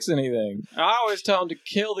ever fix anything. I always tell him to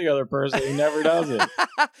kill the other person. He never does it.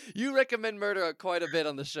 You recommend murder quite a bit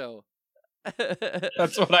on the show.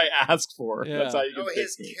 That's what I ask for. Yeah. That's how you can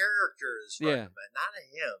his fix me. characters, not him.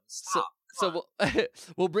 Stop. So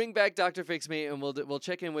we'll bring back Dr. Fix Me, and we'll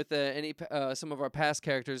check in with some of our past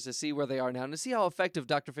characters to see where they are now and to see how effective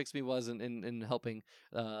Dr. Fix Me was in helping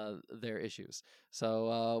their issues.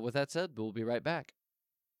 So with that said, we'll be right back.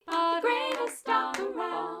 The greatest all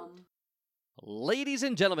around. Ladies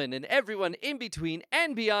and gentlemen, and everyone in between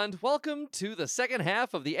and beyond, welcome to the second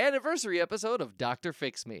half of the anniversary episode of Dr.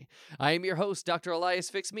 Fix Me. I am your host, Dr.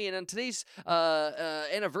 Elias Fix Me, and on today's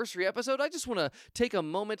anniversary episode, I just want to take a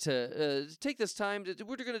moment to take this time.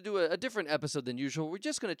 We're going to do a different episode than usual. We're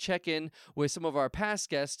just going to check in with some of our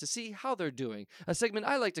past guests to see how they're doing, a segment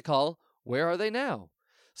I like to call, Where Are They Now?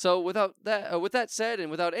 So with that said, and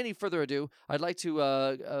without any further ado, I'd like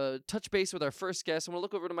to touch base with our first guest. I'm going to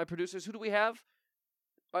look over to my producers. Who do we have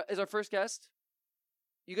as our first guest?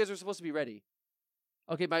 You guys are supposed to be ready.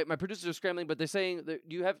 Okay, my producers are scrambling, but they're saying that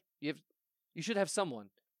you should have someone.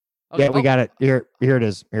 Okay. Yeah, we got it. Here it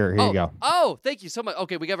is. Here you go. Oh, thank you so much.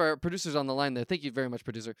 Okay, we got our producers on the line there. Thank you very much,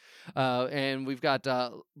 producer. And we've got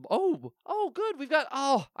good. We've got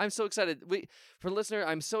I'm so excited. For the listener,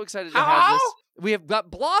 I'm so excited to have this. We have got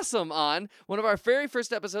Blossom on one of our very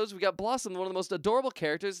first episodes. We got Blossom, one of the most adorable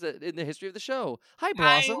characters in the history of the show. Hi,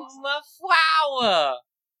 Blossom. I'm a flower.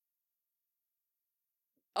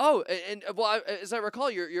 Oh, and as I recall,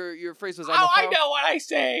 your phrase was. I know what I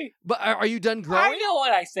say. But are you done growing? I know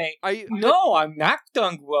what I say. Are you? No, I'm not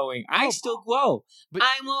done growing. I still grow. But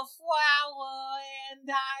I'm a flower and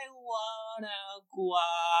I wanna grow.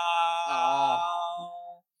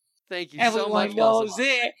 Thank you Everyone so much, knows Blossom.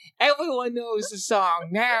 it. Everyone knows the song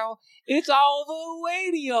now. It's all the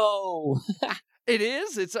radio. It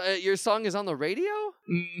is? It's your song is on the radio?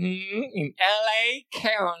 In L.A.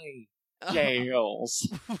 County jails.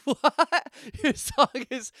 What? Your song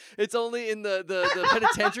is, it's only in the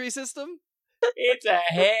penitentiary system? It's a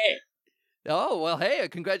hit. Oh, well, hey,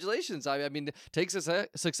 congratulations. I mean, take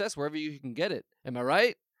success wherever you can get it. Am I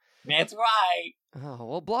right? That's right. Oh,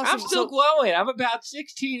 well, Blossom. I'm still glowing. I'm about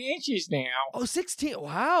 16 inches now. Oh, 16.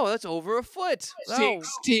 Wow, that's over a foot. Wow.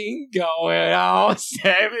 16 going on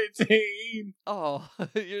 17. Oh,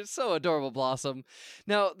 you're so adorable, Blossom.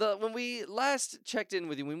 Now, when we last checked in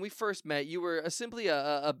with you, when we first met, you were simply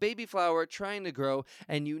a baby flower trying to grow,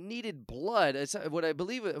 and you needed blood. It's what I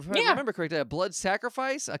believe, if I remember correctly, a blood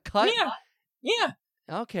sacrifice, a cut. Yeah.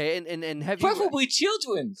 Okay, and have preferably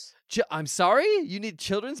children's. I'm sorry, you need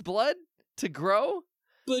children's blood to grow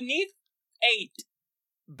beneath 8.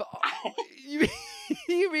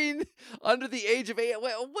 You mean under the age of 8?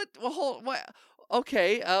 What?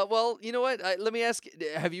 Okay. Well, you know what? Let me ask.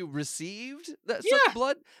 Have you received such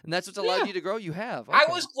blood, and that's what's allowed you to grow? You have. Okay. I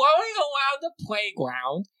was growing around the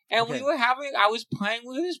playground, and I was playing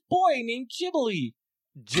with this boy named Ghibli.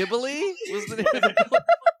 Ghibli was the name of the boy?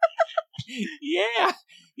 Yeah,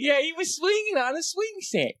 he was swinging on a swing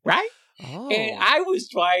set, right? Oh. And I was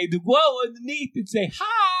trying to go underneath and say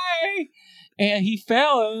hi, and he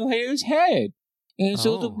fell on his head, and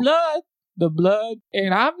so the blood,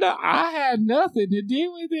 and I had nothing to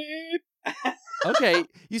do with it. Okay,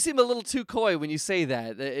 you seem a little too coy when you say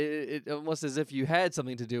that. It almost as if you had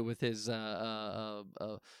something to do with his fall.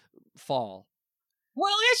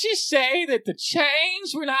 Well, let's just say that the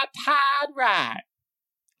chains were not tied right.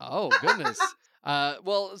 Oh goodness.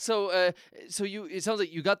 Well, so it sounds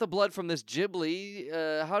like you got the blood from this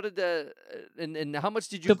Ghibli. How did and how much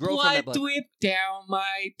did you grow from that blood? The blood dripped down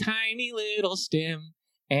my tiny little stem,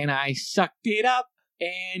 and I sucked it up,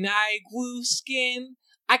 and I grew skin.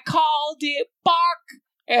 I called it bark,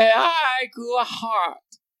 and I grew a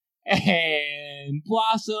heart, and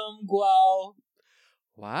blossom grow.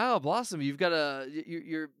 Wow, Blossom, you've got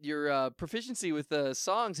your proficiency with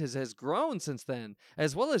songs has grown since then,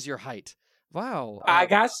 as well as your height. Wow. I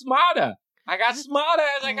got smarter. I got smarter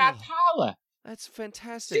as I got taller. That's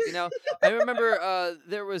fantastic. Now, I remember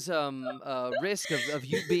there was a risk of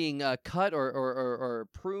you being cut or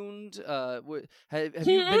pruned. Have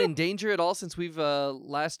you been in danger at all since we've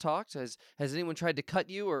last talked? Has anyone tried to cut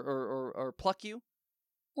you or pluck you?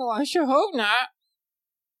 Oh, I sure hope not.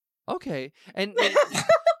 Okay, and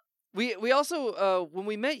we also when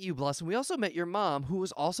we met you, Blossom, we also met your mom, who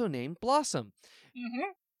was also named Blossom.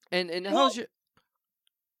 Mm-hmm. And how's your?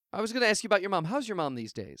 I was going to ask you about your mom. How's your mom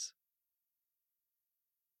these days?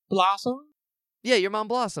 Blossom? Yeah, your mom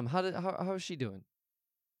Blossom. How is she doing?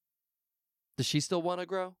 Does she still want to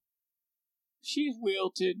grow? She's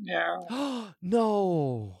wilted now.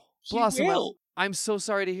 No, she Blossom. Will. I'm so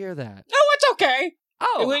sorry to hear that. No, it's okay.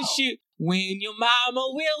 Oh, when your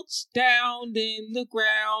mama wilts down in the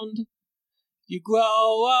ground, you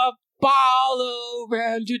grow up all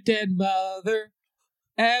around your dead mother.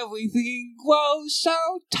 Everything grows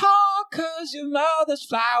so tall 'cause your mother's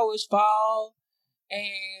flowers fall,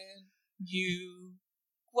 and you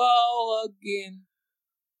grow again.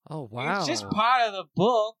 Oh, wow. It's just part of the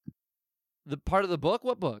book. The part of the book?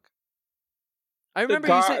 What book? I remember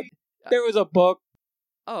you said... There was a book.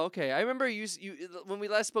 Oh, okay. I remember you when we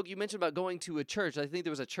last spoke, you mentioned about going to a church. I think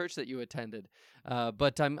there was a church that you attended.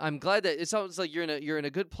 But I'm glad that it sounds like you're in a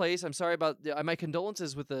good place. I'm sorry about my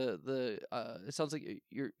condolences with the it sounds like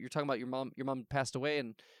you're talking about your mom passed away,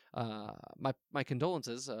 and my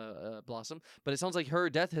condolences, Blossom. But it sounds like her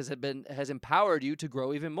death has empowered you to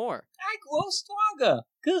grow even more. I grow stronger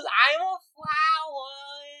 'cause I'm a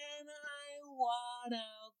flower and I wanna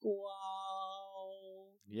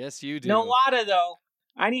grow. Yes, you do. No water though.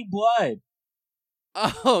 I need blood.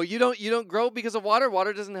 Oh, you don't grow because of water?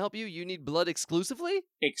 Water doesn't help you? You need blood exclusively?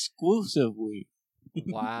 Exclusively.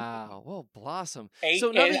 Wow. Well, Blossom. 8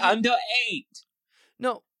 so and under 8.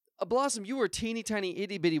 No, Blossom, you were teeny tiny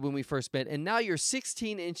itty bitty when we first met, and now you're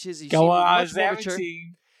 16 inches. You Go seem on, much more mature.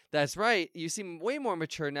 17. That's right. You seem way more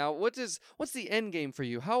mature now. What's the end game for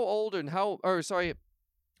you? How old and how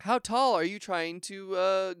tall are you trying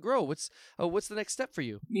to grow? What's the next step for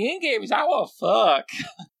you? The end game is I want to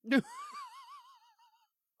fuck.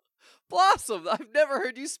 Blossom, I've never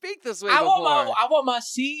heard you speak this way before. I want my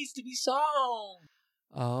seeds to be sown.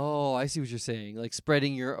 Oh, I see what you're saying. Like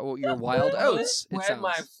spreading your wild oats. Spread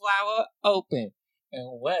my flower open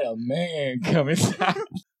and let a man come inside.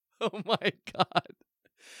 Oh my God.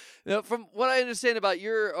 Now, from what I understand about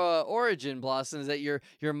your origin, Blossom, is that your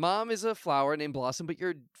mom is a flower named Blossom, but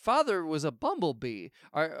your father was a bumblebee.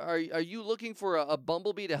 Are you looking for a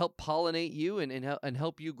bumblebee to help pollinate you and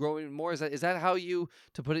help you grow more? Is that how you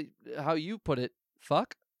put it?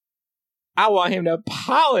 Fuck. I want him to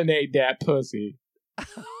pollinate that pussy.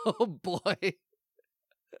 Oh boy.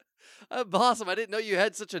 Blossom, I didn't know you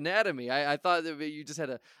had such anatomy. I thought that you just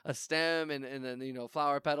had a stem and then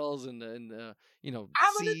flower petals and I'm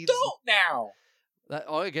an seeds. adult now.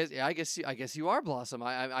 I guess you are Blossom.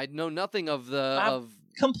 I know nothing of I've the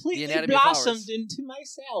completely anatomy of flowers. blossomed into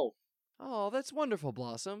myself. Oh, that's wonderful,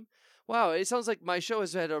 Blossom. Wow, it sounds like my show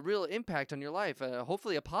has had a real impact on your life.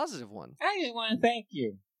 Hopefully, a positive one. I just want to thank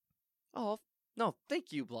you. Oh no,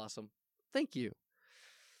 thank you, Blossom. Thank you.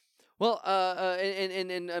 Well,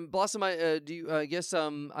 and Blossom, I guess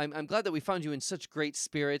I'm glad that we found you in such great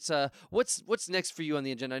spirits. What's next for you on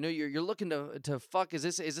the agenda? I know you're looking to fuck. Is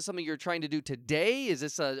this something you're trying to do today? Is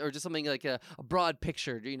this or just something like a broad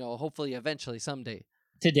picture? Hopefully, eventually, someday.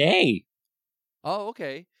 Today. Oh,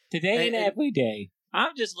 okay. Today and every day.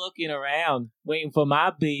 I'm just looking around, waiting for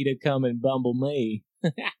my bee to come and bumble me.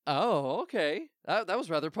 Oh, okay. That was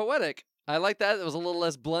rather poetic. I like that. It was a little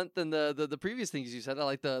less blunt than the previous things you said. I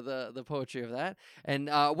like the poetry of that. And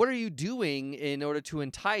what are you doing in order to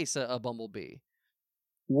entice a bumblebee?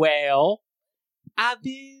 Well, I've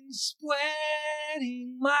been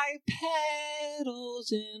spreading my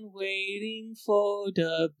petals and waiting for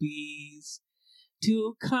the bees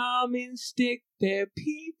to come and stick their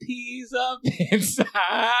pee-pees up inside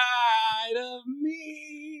of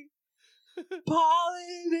me.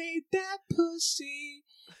 Pollinate that pussy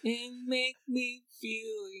and make me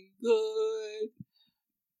feeling good.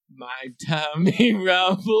 My tummy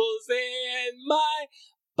rumbles and my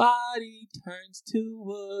body turns to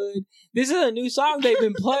wood. This is a new song they've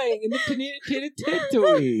been playing in the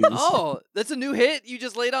penitentiaries. Oh, that's a new hit you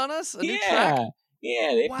just laid on us? A new track?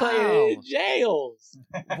 Yeah, they play it in jails.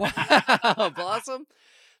 Wow, Blossom.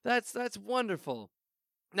 That's wonderful.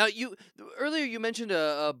 Now, earlier you mentioned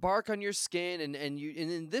a bark on your skin, and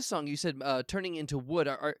in this song you said turning into wood.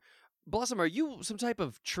 Blossom, are you some type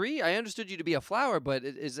of tree? I understood you to be a flower, but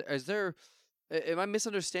is there? Am I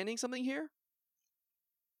misunderstanding something here?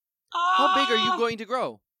 How big are you going to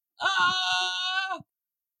grow?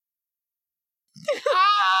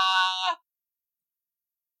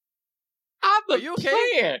 I'm are you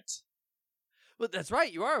okay? Plant. Well, that's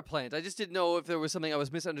right. You are a plant. I just didn't know if there was something I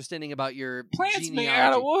was misunderstanding about your plants genealogy. Made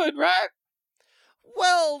out of wood, right?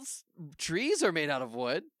 Well, trees are made out of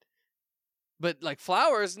wood, but like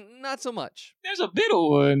flowers, not so much. There's a bit of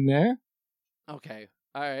wood in there. Okay.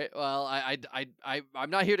 All right. Well, I'm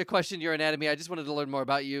not here to question your anatomy. I just wanted to learn more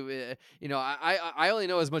about you. I only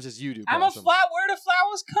know as much as you do. I'm a flower. Where do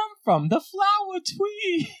flowers come from? The flower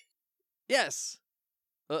tree. Yes.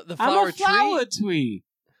 The flower I'm a flower tree.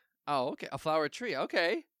 Oh, okay. A flower tree.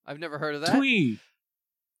 Okay. I've never heard of that.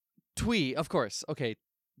 Twee, of course. Okay.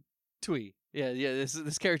 Twee. Yeah.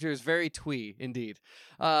 This character is very twee indeed.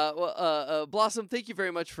 Blossom, thank you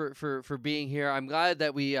very much for being here. I'm glad that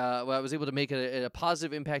I was able to make a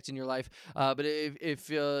positive impact in your life. But if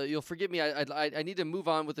you'll forgive me, I need to move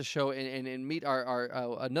on with the show and meet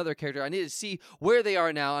our another character. I need to see where they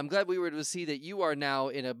are now. I'm glad we were able to see that you are now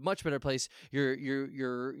in a much better place.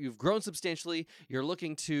 You've grown substantially. You're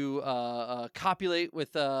looking to copulate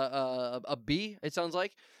with a bee. It sounds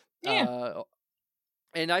like. Yeah.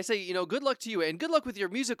 And I say, good luck to you, and good luck with your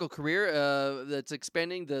musical career that's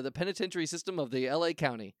expanding the penitentiary system of the L.A.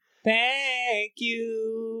 County. Thank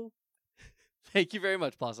you. Thank you very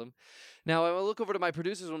much, Blossom. Now, I will look over to my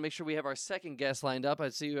producers and make sure we have our second guest lined up. I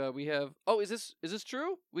see we have... Oh, is this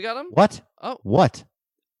true? We got him? What? Oh. What?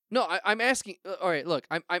 No, I'm asking... all right, look,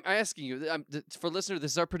 I'm asking you. For listener,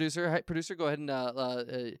 this is our producer. Hi, producer, go ahead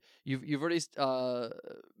and... you've already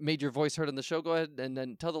made your voice heard on the show. Go ahead and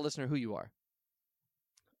then tell the listener who you are.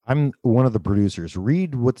 I'm one of the producers.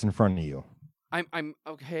 Read what's in front of you. I'm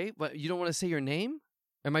okay, but you don't want to say your name?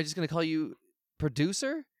 Am I just going to call you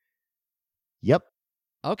producer? Yep.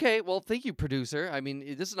 Okay, well, thank you, producer. I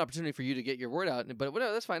mean, this is an opportunity for you to get your word out, but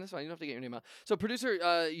whatever, that's fine. You don't have to get your name out. So,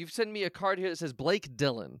 producer, you've sent me a card here that says Blake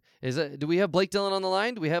Dillon. Do we have Blake Dillon on the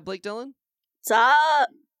line? Do we have Blake Dillon? What's up?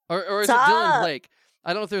 Or is it Dylan Blake?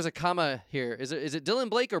 I don't know if there's a comma here. Is it Dylan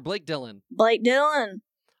Blake or Blake Dillon? Blake Dillon.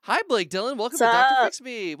 Hi, Blake Dillon. Welcome to Dr. Fix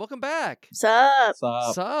Me. Welcome back. Sup?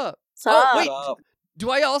 Sup? Sup? Oh, wait. Do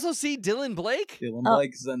I also see Dylan Blake? Dylan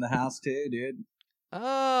Blake's in the house too, dude.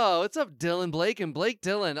 Oh, what's up, Dylan Blake and Blake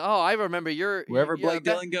Dillon? Oh, I remember wherever Blake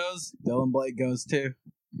Dillon goes, Dylan Blake goes too.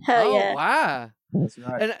 Hell yeah. Oh, wow. That's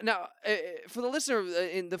right. And now, for the listener,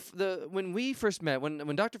 in the when we first met,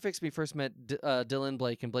 when Dr. Fix Me first met Dylan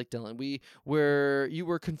Blake and Blake Dylan, you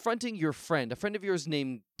were confronting your friend, a friend of yours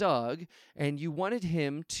named Doug, and you wanted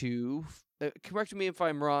him to correct me if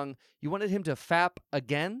I'm wrong. You wanted him to fap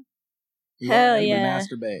again. Hell yeah,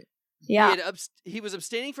 masturbate. Yeah, he was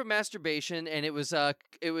abstaining from masturbation, and it was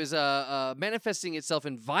manifesting itself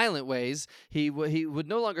in violent ways. He would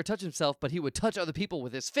no longer touch himself, but he would touch other people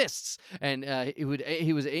with his fists, and he would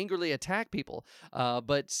angrily attack people.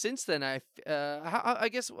 But since then, I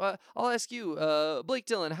guess I'll ask you, Blake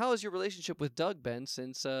Dylan, how has your relationship with Doug been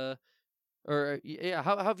since? How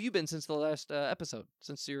have you been since the last episode,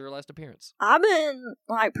 since your last appearance? I've been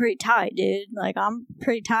like pretty tight, dude. Like I'm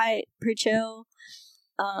pretty tight, pretty chill.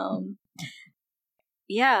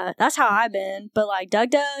 Yeah, that's how I've been. But like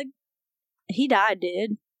Doug, he died,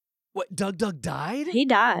 dude. What? Doug died? He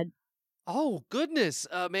died. Oh goodness.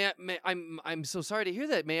 I'm so sorry to hear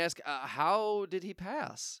that. May I ask, how did he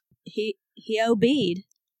pass? He OB'd.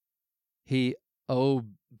 He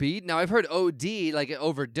OB'd? Now I've heard OD, like an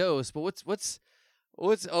overdose, but what's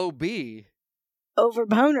OB?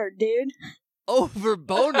 Overbonered, dude.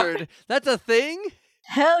 Overbonered? That's a thing?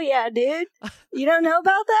 Hell yeah, dude. You don't know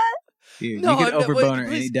about that? Dude, no, you get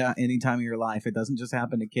overboner any time of your life. It doesn't just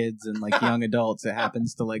happen to kids and like young adults. It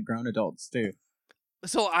happens to like grown adults too.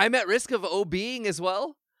 So I'm at risk of OBing as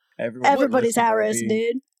well? Everybody's at risk,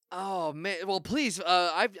 dude. Oh man. Well, please,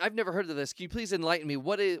 I've never heard of this. Can you please enlighten me?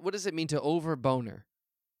 What does it mean to overboner?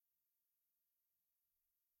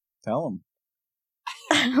 Tell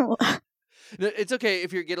them. It's okay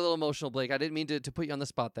if you get a little emotional, Blake. I didn't mean to put you on the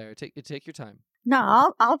spot there. Take your time.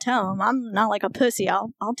 No, I'll tell him. I'm not like a pussy.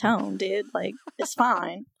 I'll tell him, dude. Like, it's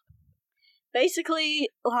fine. Basically,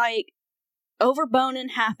 like, overboning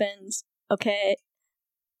happens, okay,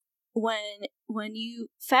 when you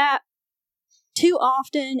fap too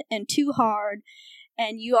often and too hard,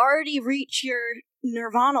 and you already reach your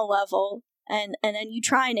nirvana level, and then you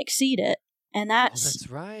try and exceed it. And that's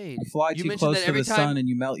right. You fly too close to the sun and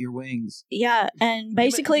you melt your wings. Yeah, and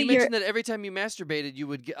basically you mentioned that every time you masturbated, you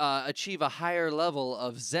would achieve a higher level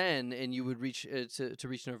of Zen, and you would reach to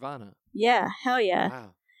reach nirvana. Yeah, hell yeah.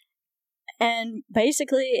 Wow. And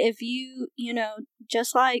basically, if you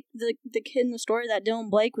just like the kid in the story that Dylan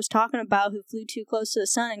Blake was talking about, who flew too close to the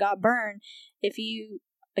sun and got burned, if you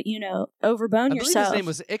overbone yourself. I believe his name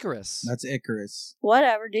was Icarus. That's Icarus.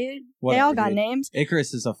 Whatever, dude. Whatever, they all got dude. Names.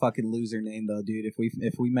 Icarus is a fucking loser name, though, dude. If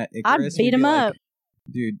we met Icarus, I'd beat him up.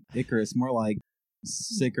 Dude, Icarus, more like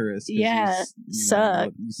Sicarus. Yeah, you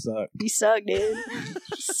suck. You suck. You suck, dude.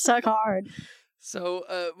 Suck hard. So,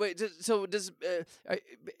 wait. So,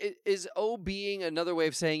 is OBing another way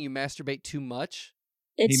of saying you masturbate too much?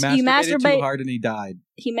 He masturbated too hard and he died.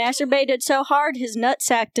 He masturbated so hard his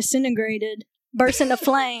nutsack disintegrated. Burst into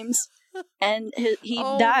flames, and he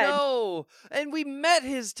died. Oh no! And we met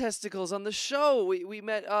his testicles on the show. We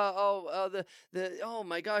met oh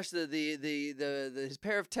my gosh, his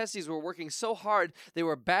pair of testes were working so hard they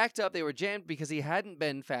were backed up, they were jammed because he hadn't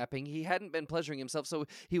been fapping, he hadn't been pleasuring himself, so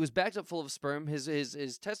he was backed up full of sperm.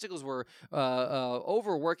 His testicles were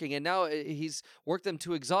overworking, and now he's worked them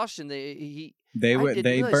to exhaustion. They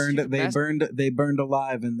burned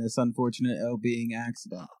alive in this unfortunate OBing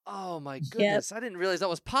accident. Oh my goodness! Yep. I didn't realize that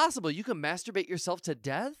was possible. You can masturbate yourself to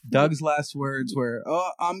death? Doug's last words were,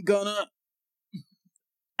 "Oh, I'm gonna."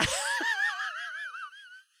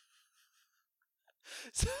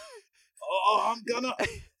 Oh, I'm gonna.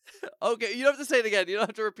 Okay, you don't have to say it again. You don't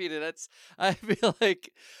have to repeat it. I feel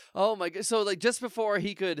like, oh my god. So like just before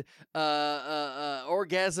he could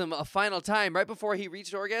orgasm a final time, right before he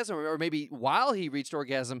reached orgasm, or maybe while he reached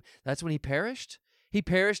orgasm, that's when he perished? He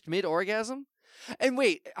perished mid-orgasm? And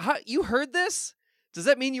wait, you heard this? Does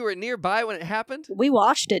that mean you were nearby when it happened? We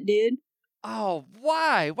watched it, dude. Oh,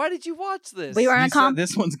 why? Why did you watch this? We were on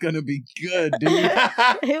this one's gonna be good, dude.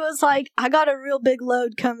 It was like, I got a real big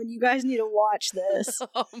load coming. You guys need to watch this.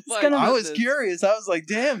 I was curious. I was like,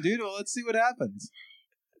 damn, dude. Well, let's see what happens.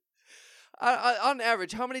 On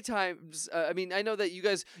average, how many times? I mean, I know that you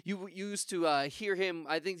guys you used to hear him.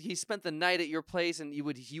 I think he spent the night at your place, and you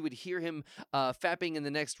would hear him fapping in the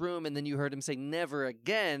next room, and then you heard him say "never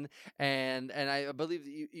again." And I believe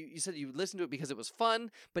you said you listened to it because it was fun,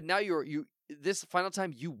 but now you this final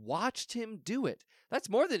time you watched him do it. That's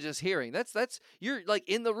more than just hearing. That's you're like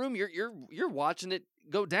in the room. You're watching it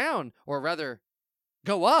go down, or rather,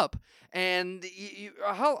 go up. And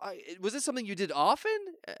how was this something you did often,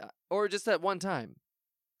 or just that one time?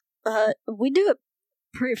 We do it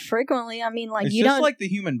pretty frequently. I mean, like it's you just don't like the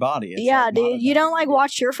human body. It's yeah, like dude. You don't like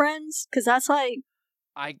watch your friends because that's like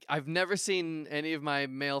I've never seen any of my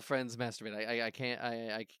male friends masturbate. I can't.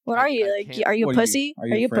 What are you like? Are you a pussy? Are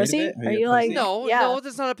you a pussy? Are you like? No,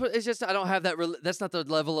 that's not a. It's just I don't have that. That's not the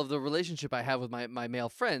level of the relationship I have with my male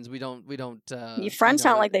friends. We don't. Your friends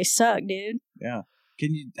sound like they suck, dude. Yeah.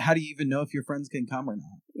 How do you even know if your friends can come or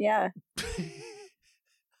not? Yeah.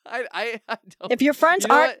 I don't. If your friends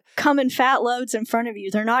aren't coming fat loads in front of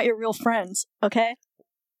you, they're not your real friends. Okay.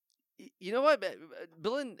 You know what,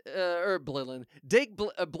 Blake, Dylan,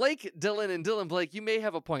 and Dylan Blake, you may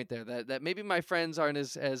have a point there that maybe my friends aren't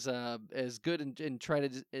as good and try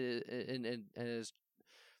to and as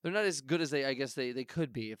they're not as good as I guess they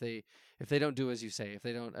could be if they don't do as you say. If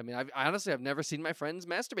they don't, I mean, I've never seen my friends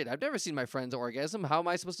masturbate. I've never seen my friends orgasm. How am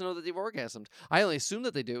I supposed to know that they've orgasmed? I only assume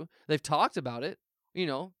that they do. They've talked about it,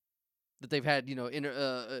 that they've had,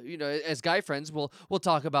 as guy friends, we'll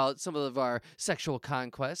talk about some of our sexual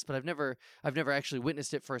conquests, but I've never actually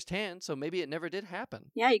witnessed it firsthand, so maybe it never did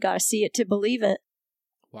happen. Yeah, you gotta see it to believe it.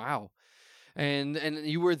 Wow, and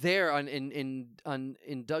you were there in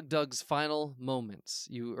Doug's final moments,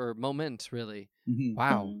 moment really. Mm-hmm.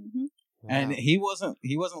 Wow. Mm-hmm. Wow, and he wasn't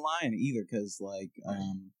lying either because that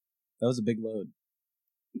was a big load.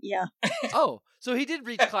 Yeah. Oh, so he did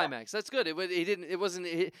reach climax. That's good.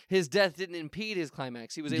 His death didn't impede his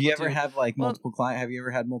climax. He was able to. Do you ever have multiple have you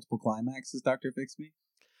ever had multiple climaxes, Dr. Fix Me?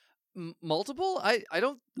 Multiple? I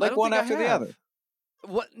don't like I don't one think after I the have. other.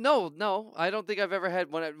 What? No. I don't think I've ever had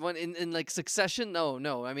one in like succession.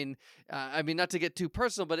 No. I mean, not to get too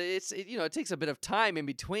personal, but it takes a bit of time in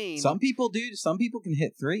between. Some people do. Some people can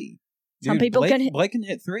hit 3. Some people Blake can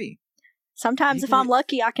hit 3. Sometimes if I'm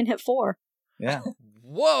lucky, I can hit 4. Yeah.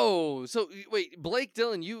 Whoa! So wait, Blake,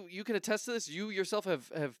 Dylan, you can attest to this. You yourself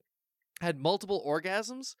have had multiple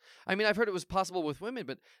orgasms. I mean, I've heard it was possible with women,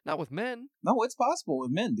 but not with men. No, it's possible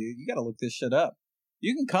with men, dude. You got to look this shit up.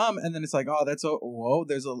 You can come, and then it's like, oh,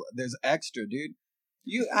 there's extra, dude.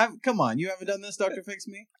 Come on, you haven't done this, Dr. Fix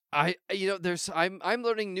Me? I'm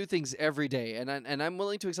learning new things every day, and I'm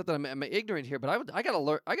willing to accept that I'm ignorant here, but I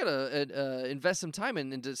gotta invest some time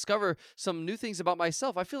and discover some new things about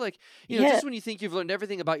myself. I feel like just when you think you've learned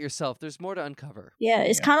everything about yourself, there's more to uncover. Yeah,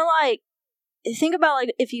 it's kind of like, think about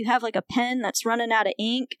like if you have like a pen that's running out of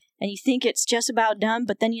ink and you think it's just about done,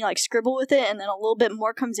 but then you like scribble with it and then a little bit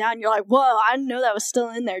more comes out and you're like, whoa, I didn't know that was still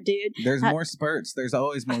in there, dude. There's more spurts. There's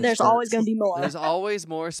always more There's spurts. always going to be more. There's always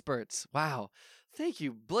more spurts. Wow. Thank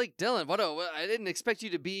you, Blake Dylan. I didn't expect you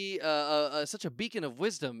to be such a beacon of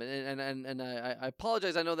wisdom, and I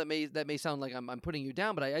apologize. I know that may sound like I'm putting you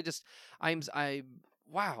down, but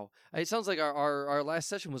wow. It sounds like our last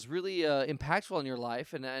session was really impactful in your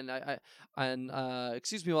life, and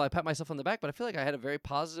excuse me while I pat myself on the back, but I feel like I had a very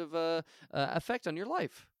positive effect on your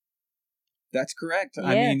life. That's correct.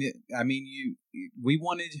 Yeah. We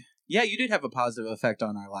wanted. Yeah, you did have a positive effect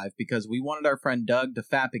on our life because we wanted our friend Doug to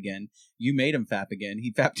fap again. You made him fap again.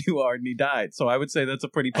 He fapped too hard and he died. So I would say that's a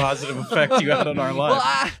pretty positive effect you had on our life.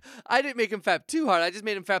 Well, I didn't make him fap too hard. I just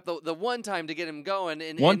made him fap the one time to get him going.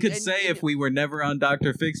 And one could say if we were never on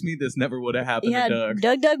Dr. Fix Me, this never would have happened to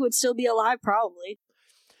Doug. Doug would still be alive probably.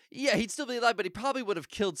 Yeah, he'd still be alive, but he probably would have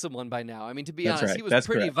killed someone by now. I mean, to be honest, right. he was that's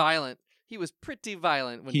pretty correct. violent. He was pretty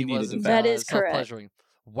violent when he wasn't that is correct. self-pleasuring.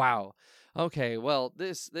 Wow. Okay, well,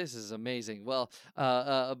 this is amazing. Well,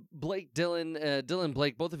 Blake, Dylan,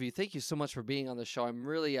 Blake, both of you, thank you so much for being on the show. I'm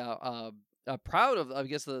really proud of, I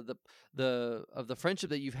guess, the friendship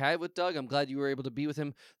that you've had with Doug. I'm glad you were able to be with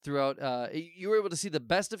him throughout. You were able to see the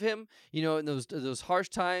best of him, in those harsh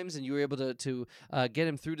times, and you were able to get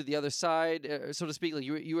him through to the other side, so to speak. Like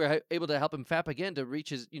you were able to help him fap again to reach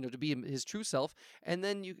his, to be his true self, and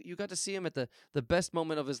then you got to see him at the best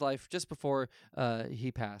moment of his life just before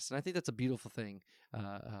he passed, and I think that's a beautiful thing.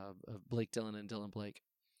 Blake Dylan and Dylan Blake.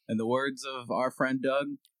 In the words of our friend Doug,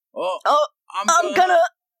 I'm gonna.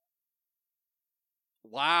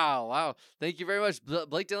 Wow. Thank you very much,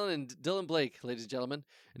 Blake Dylan and Dylan Blake, ladies and gentlemen,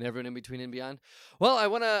 and everyone in between and beyond. Well, I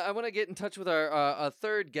wanna get in touch with our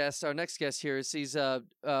third guest, our next guest here. He's I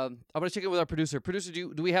want to check in with our producer. Producer,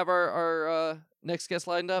 do we have our next guest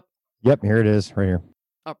lined up? Yep, here it is, right here.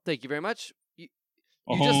 Oh, thank you very much. You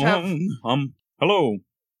just have hello.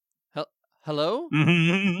 Hello?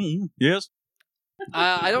 Yes.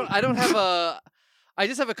 I don't have a. I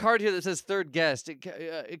just have a card here that says third guest.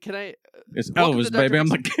 Can I? It's Elvis, baby. I'm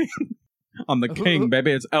the king. I'm the king,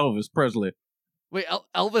 baby. It's Elvis Presley. Wait,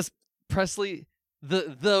 Elvis Presley,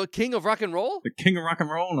 the king of rock and roll? The king of rock and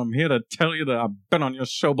roll, and I'm here to tell you that I've been on your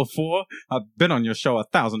show before. I've been on your show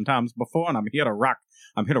 1,000 times before, and I'm here to rock.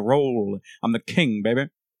 I'm here to roll. I'm the king, baby.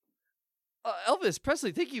 Elvis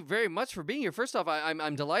Presley, thank you very much for being here. First off,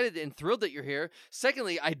 I'm delighted and thrilled that you're here.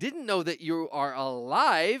 Secondly, I didn't know that you are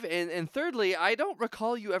alive. And thirdly, I don't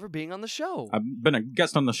recall you ever being on the show. I've been a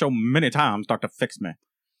guest on the show many times, Dr. Fix Me.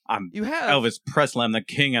 You have? Elvis Presley. I'm the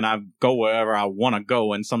king, and I go wherever I want to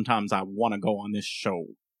go, and sometimes I want to go on this show.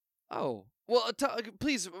 Oh. Well,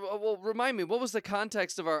 please, remind me, what was the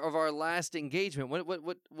context of our last engagement?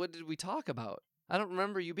 What did we talk about? I don't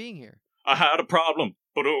remember you being here. I had a problem.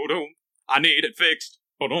 Ba-doo-doo. I need it fixed.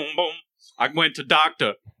 Ba-doom boom. I went to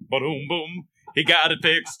doctor. Ba-doom boom. He got it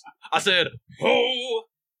fixed. I said, oh.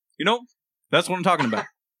 You know, that's what I'm talking about.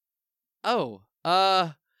 Oh.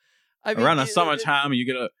 I mean, around the summertime, you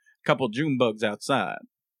get a couple June bugs outside.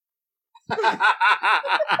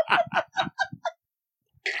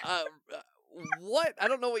 What? I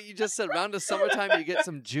don't know what you just said. Around the summertime, you get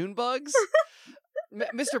some June bugs?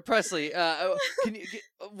 Mr. Presley, can you?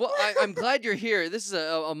 I'm glad you're here. This is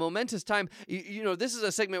a momentous time. You know, this is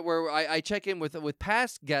a segment where I check in with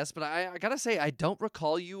past guests, but I gotta say, I don't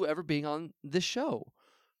recall you ever being on this show.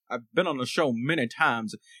 I've been on the show many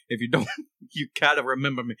times. If you don't, you gotta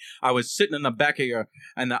remember me. I was sitting in the back of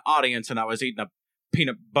the audience, and I was eating a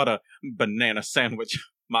peanut butter banana sandwich.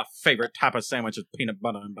 My favorite type of sandwich is peanut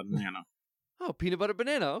butter and banana. Oh, peanut butter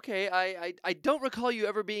banana. Okay, I don't recall you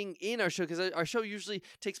ever being in our show, because our show usually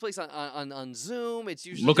takes place on Zoom. It's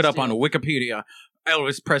usually look it up on Wikipedia.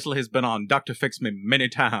 Elvis Presley has been on Dr. Fix Me many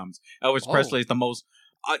times. Elvis Presley is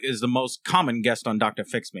the most common guest on Dr.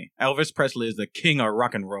 Fix Me. Elvis Presley is the king of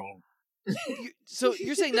rock and roll. So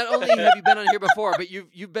you're saying not only have you been on here before, but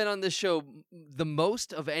you've been on this show the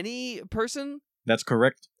most of any person? That's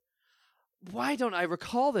correct. Why don't I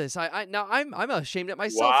recall this? I'm ashamed at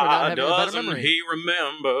myself for not having a better memory. Why doesn't he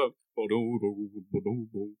remember?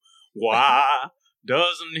 Why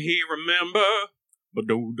doesn't he remember?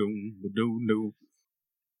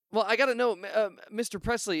 Well, I gotta know, Mr.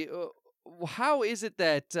 Presley. How is it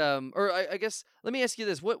that, or I guess, let me ask you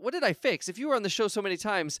this: What did I fix? If you were on the show so many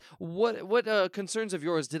times, what concerns of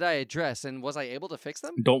yours did I address, and was I able to fix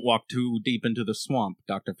them? Don't walk too deep into the swamp,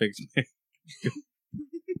 Dr. Fix Me.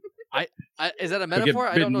 Is that a metaphor?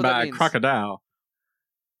 I don't know what that means. By a crocodile.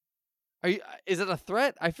 Is it a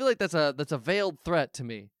threat? I feel like that's a veiled threat to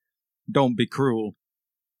me. Don't be cruel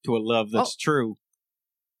to a love that's true.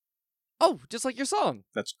 Oh, just like your song.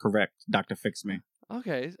 That's correct, Dr. Fix Me.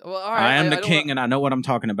 Okay. Well, all right. I am the king, and I know what I'm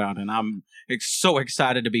talking about, and I'm so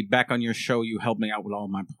excited to be back on your show. You helped me out with all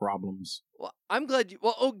my problems. Well, I'm glad you...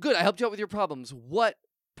 Well, oh, good. I helped you out with your problems. What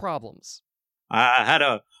problems? I had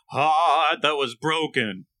a heart that was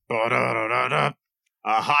broken. A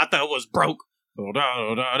heart that was broke.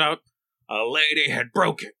 A lady had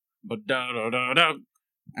broke it.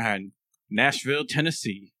 And Nashville,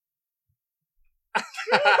 Tennessee.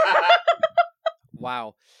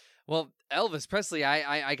 Wow. Well, Elvis Presley,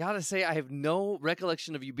 I gotta say, I have no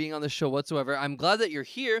recollection of you being on the show whatsoever. I'm glad that you're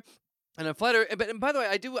here. And I'm flattered. And by the way,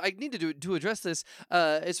 I need to address this.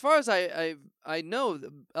 As far as I know,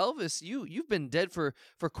 Elvis, you've been dead for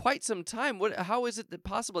quite some time. How is it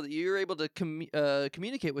possible that you're able to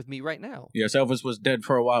communicate with me right now? Yes, Elvis was dead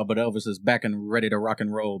for a while, but Elvis is back and ready to rock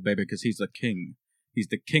and roll, baby, because he's the king. He's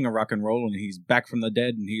the king of rock and roll, and he's back from the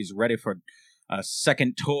dead, and he's ready for a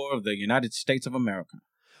second tour of the United States of America.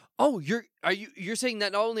 Oh, you're saying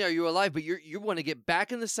that not only are you alive, but you want to get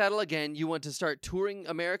back in the saddle again. You want to start touring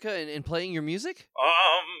America and playing your music?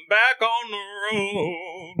 I'm back on the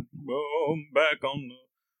road. I'm back on the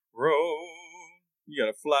road. You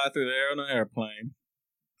gotta fly through there on an airplane.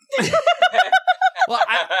 Well,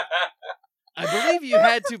 I believe you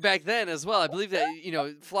had to back then as well. I believe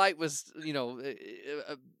that flight was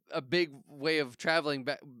a big way of traveling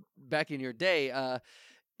back in your day.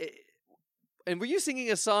 And were you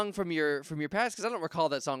singing a song from your past? Because I don't recall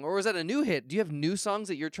that song. Or was that a new hit? Do you have new songs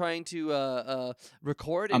that you're trying to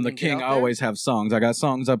record? I'm the king. I always have songs. I got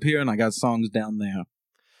songs up here and I got songs down there.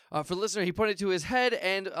 For the listener, he pointed to his head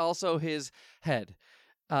and also his head.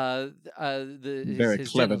 Very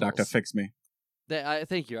his clever, genitals. Dr. Fix Me.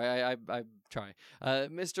 Thank you. I try.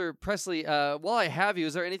 Mr. Presley, while I have you,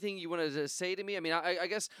 is there anything you wanted to say to me? I mean, I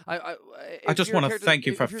guess I just want to thank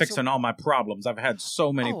you for fixing all my problems. I've had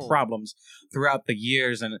so many problems throughout the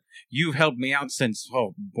years, and you've helped me out since,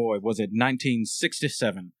 oh boy, was it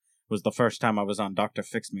 1967 was the first time I was on Dr.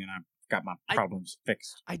 Fix Me, and I got my problems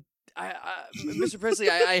fixed. Mr. Presley,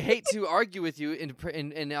 I hate to argue with you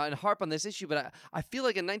and harp on this issue, but I feel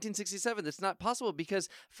like in 1967 that's not possible because,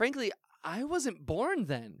 frankly, I wasn't born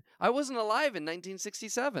then. I wasn't alive in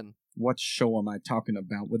 1967. What show am I talking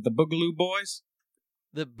about? With the Boogaloo Boys?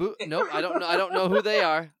 Nope, I don't know. I don't know who they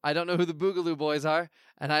are. I don't know who the Boogaloo Boys are,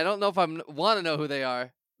 and I don't know if I want to know who they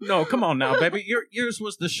are. No, come on now, baby. Yours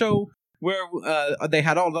was the show where they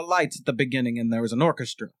had all the lights at the beginning and there was an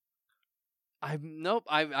orchestra. Nope.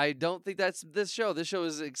 I don't think that's this show. This show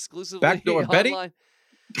is exclusively Backdoor online. Betty?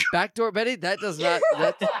 Backdoor Betty? That does not.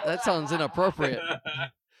 That sounds inappropriate.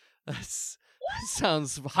 That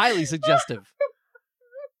sounds highly suggestive.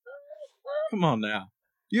 Come on now.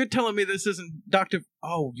 You're telling me this isn't Dr.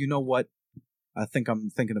 Oh, you know what? I think I'm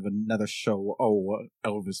thinking of another show. Oh,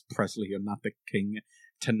 Elvis Presley, you're not the king.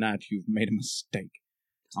 Tonight you've made a mistake.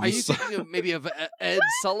 Are you thinking of maybe of Ed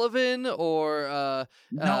Sullivan or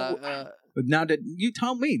no? Now, did you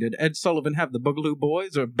tell me? Did Ed Sullivan have the Boogaloo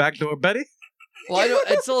Boys or Backdoor Betty? Well, I know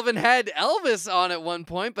Ed Sullivan had Elvis on at one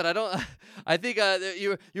point, but I don't. I think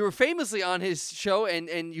you were famously on his show,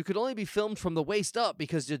 and you could only be filmed from the waist up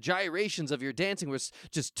because the gyrations of your dancing was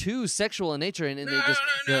just too sexual in nature, and they just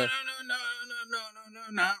I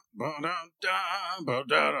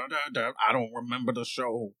don't remember the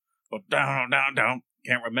show, but down.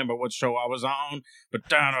 Can't remember what show I was on, but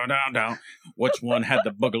down. Which one had the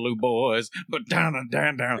Boogaloo Boys, but down.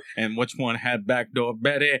 And which one had Backdoor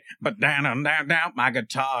Betty, but down. My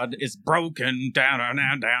guitar is broken, down.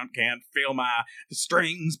 Can't feel my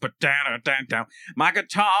strings, but down. My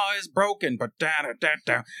guitar is broken, but down.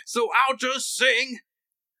 So I'll just sing,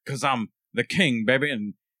 'cause I'm the king, baby.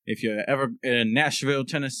 And if you're ever in Nashville,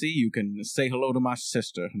 Tennessee, you can say hello to my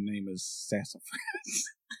sister. Her name is Sassafras.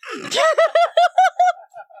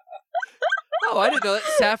 Oh, I didn't know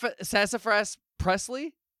that. Sassafras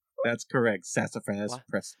Presley? That's correct. Sassafras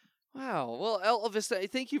Presley. Wow. Well, Elvis,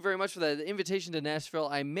 thank you very much for that invitation to Nashville.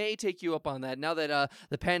 I may take you up on that now that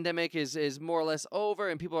the pandemic is more or less over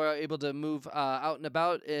and people are able to move out and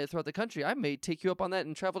about throughout the country. I may take you up on that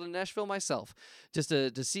and travel to Nashville myself just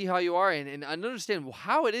to see how you are and understand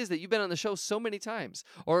how it is that you've been on the show so many times,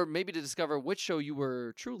 or maybe to discover which show you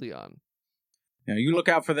were truly on. Now, you look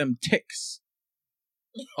out for them ticks.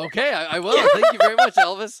 Okay, I will. Thank you very much,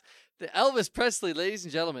 Elvis. The Elvis Presley, ladies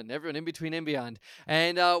and gentlemen, everyone in between and beyond.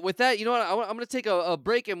 And with that, you know what? I'm going to take a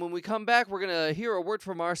break, and when we come back, we're going to hear a word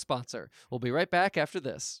from our sponsor. We'll be right back after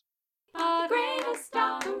this. The greatest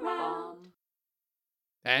stop around.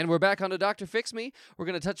 And we're back on to Dr. Fix Me. We're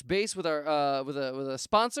going to touch base with our with a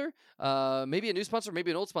sponsor, maybe a new sponsor,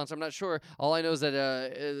 maybe an old sponsor. I'm not sure. All I know is that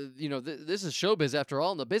this is showbiz after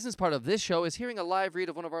all, and the business part of this show is hearing a live read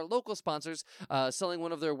of one of our local sponsors selling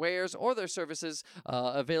one of their wares or their services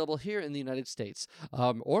available here in the United States,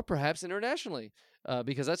 or perhaps internationally.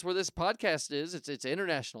 Because that's where this podcast is. It's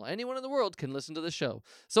international. Anyone in the world can listen to the show.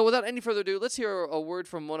 So without any further ado, let's hear a word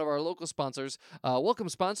from one of our local sponsors. Welcome,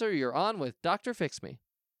 sponsor. You're on with Dr. Fix Me.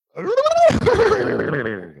 I'm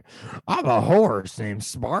a horse named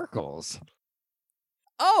Sparkles.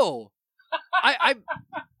 Oh, I'm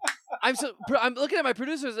looking at my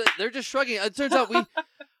producers. They're just shrugging. It turns out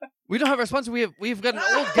we don't have our sponsor. We've got an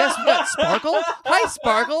old guest. What, Sparkle? Hi,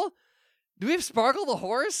 Sparkle. Do we have Sparkle the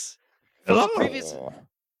horse? Hello.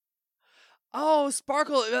 Oh,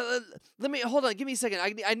 Sparkle. Let me hold on. Give me a second.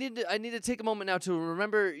 I need to take a moment now to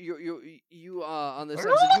remember you on this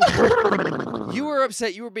episode. You were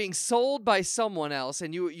upset. You were being sold by someone else,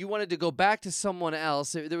 and you wanted to go back to someone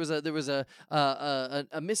else. There was a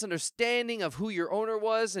misunderstanding of who your owner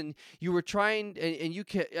was, and you were trying. And you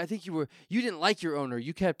didn't like your owner.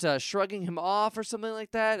 You kept shrugging him off or something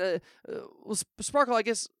like that. Well, Sparkle, I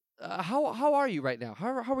guess. How are you right now?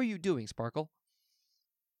 How are you doing, Sparkle?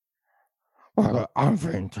 Well, I'm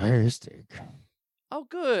fantastic. Oh,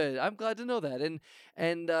 good. I'm glad to know that.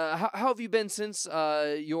 And how have you been since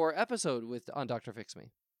your episode on Dr. Fix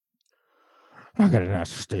Me? I got a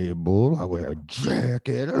nice stable. I wear a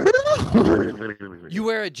jacket. You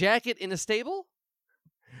wear a jacket in a stable?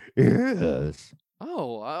 Yes.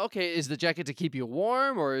 Oh, okay. Is the jacket to keep you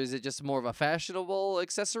warm, or is it just more of a fashionable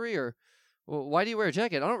accessory, or why do you wear a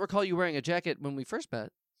jacket? I don't recall you wearing a jacket when we first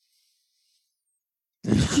met.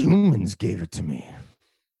 The humans gave it to me.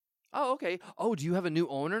 Oh, okay. Oh, do you have a new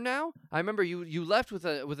owner now? I remember you left with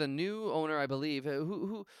a new owner, I believe.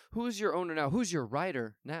 Who's your owner now? Who's your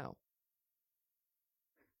rider now?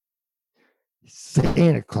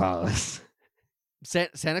 Santa Claus.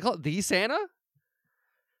 Santa Claus? The Santa?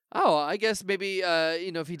 Oh, I guess maybe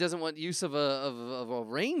if he doesn't want use of a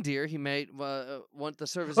reindeer, he might want the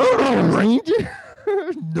service. Oh, reindeer?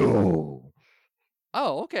 No.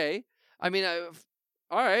 Oh, okay. I mean,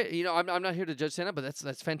 all right. I'm not here to judge Santa, but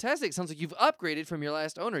that's fantastic. Sounds like you've upgraded from your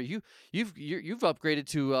last owner. You've upgraded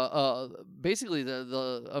to basically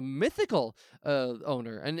a mythical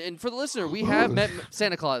owner. And for the listener, we have met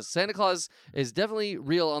Santa Claus. Santa Claus is definitely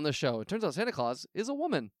real on the show. It turns out Santa Claus is a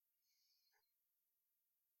woman.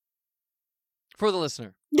 For the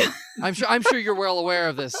listener, I'm sure you're well aware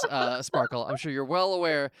of this, Sparkle. I'm sure you're well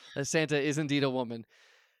aware that Santa is indeed a woman.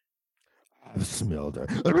 I've smelled her.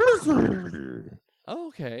 Oh,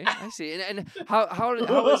 okay, I see. And how is it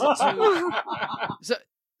to? So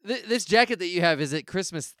this jacket that you have, is it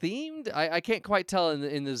Christmas themed? I can't quite tell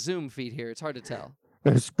in the Zoom feed here. It's hard to tell.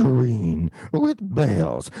 It's green with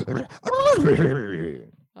bells.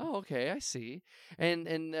 Oh, okay, I see. And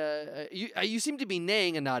you seem to be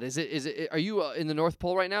neighing a lot. Is it? Are you in the North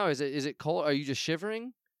Pole right now? Is it cold? Are you just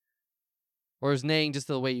shivering? Or is neighing just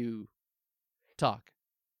the way you talk?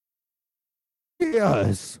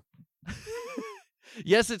 Yes.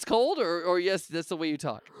 Yes, it's cold, or yes, that's the way you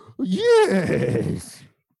talk. Yes.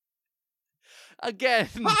 Again,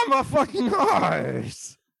 I'm a fucking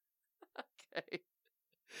horse. Okay.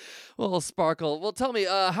 Well, Sparkle. Well, tell me,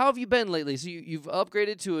 how have you been lately? So you've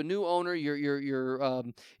upgraded to a new owner.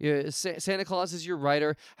 Santa Claus is your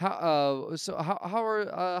writer. How else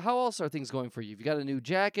are things going for you? You got a new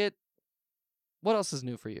jacket. What else is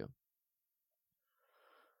new for you?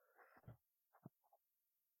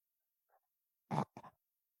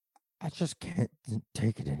 I just can't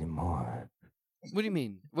take it anymore. What do you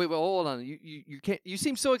mean? Wait, hold on. You can't. You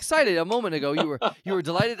seemed so excited a moment ago. You were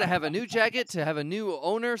delighted to have a new jacket, to have a new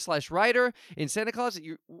owner/writer in Santa Claus.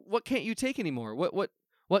 What can't you take anymore? What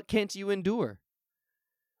can't you endure?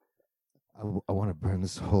 I want to burn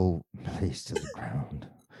this whole place to the ground.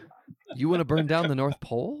 You want to burn down the North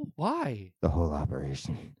Pole? Why? The whole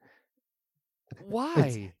operation.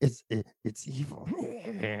 Why? It's evil.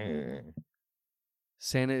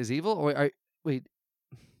 Santa is evil? Or wait,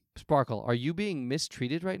 Sparkle, are you being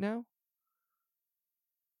mistreated right now?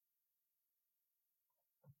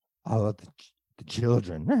 Oh, the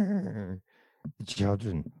children. The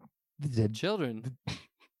children. Children?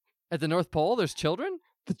 At the North Pole, there's children?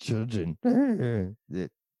 The children.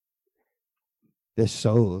 Their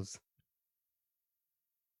souls.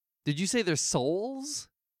 Did you say their souls?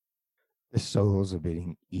 Their souls are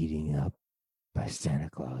being eaten up by Santa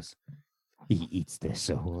Claus. He eats their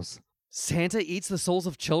souls. Santa eats the souls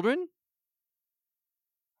of children?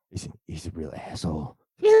 He's a real asshole.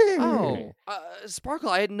 Oh, Sparkle,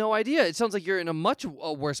 I had no idea. It sounds like you're in a much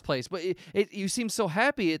worse place. But you seem so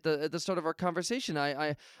happy at the start of our conversation.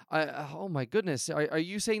 Oh my goodness, are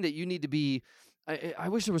you saying that you need to be? I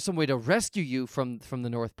wish there was some way to rescue you from the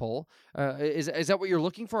North Pole. Is that what you're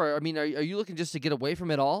looking for? I mean, are you looking just to get away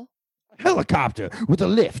from it all? A helicopter with a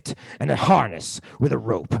lift and a harness with a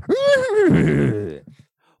rope.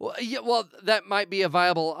 Well, yeah, well, that might be a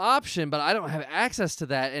viable option, but I don't have access to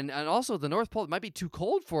that, and also the North Pole might be too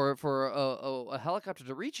cold for a helicopter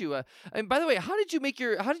to reach you. And by the way, how did you make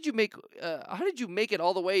it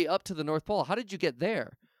all the way up to the North Pole? How did you get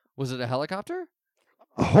there? Was it a helicopter?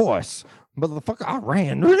 A horse, motherfucker! I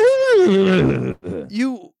ran.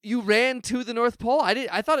 You ran to the North Pole?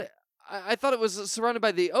 I thought it was surrounded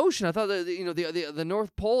by the ocean. I thought that the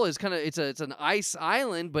North Pole is kind of it's an ice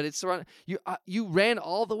island, but it's surrounded. You ran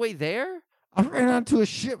all the way there? I ran onto a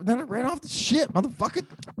ship, and then I ran off the ship, motherfucker.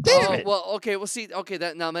 Damn it! Well, okay,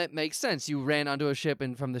 that makes sense. You ran onto a ship,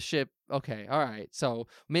 and from the ship, okay, all right. So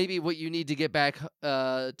maybe what you need to get back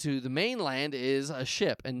to the mainland is a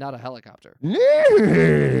ship and not a helicopter.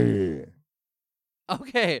 Yeah.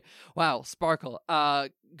 Okay. Wow, Sparkle.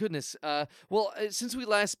 Goodness. Well, since we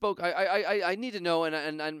last spoke, I need to know,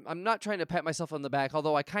 and I'm not trying to pat myself on the back,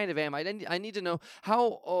 although I kind of am. I need to know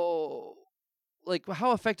how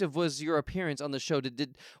effective was your appearance on the show?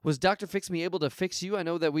 Was Dr. Fix Me able to fix you? I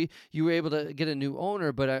know that you were able to get a new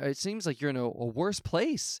owner, but it seems like you're in a worse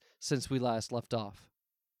place since we last left off.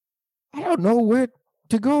 I don't know where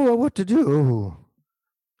to go or what to do.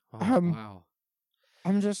 Oh, wow.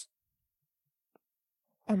 I'm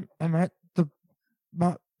at the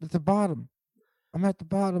bottom. I'm at the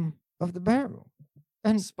bottom of the barrel.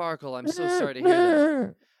 And Sparkle, I'm so sorry to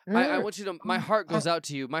hear that. I want you to. My heart goes out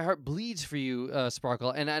to you. My heart bleeds for you, Sparkle,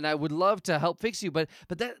 and I would love to help fix you, but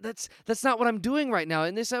that's not what I'm doing right now.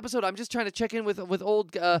 In this episode, I'm just trying to check in with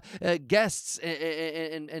old guests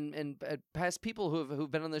and past people who've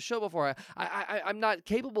been on the show before. I'm not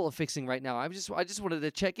capable of fixing right now. I just wanted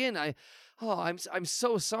to check in. I'm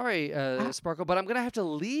so sorry, Sparkle, but I'm gonna have to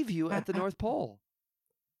leave you at the North Pole.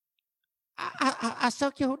 I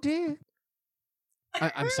suck your dick.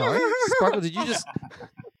 I'm sorry, Sparkle. Did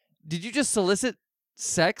you just solicit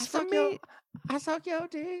sex from me? I suck your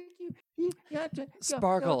dick.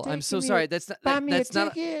 Sparkle, I'm so sorry. That's not. That's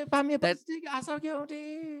not. Buy me a bus ticket. I saw you on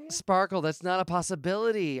there. Sparkle, that's not a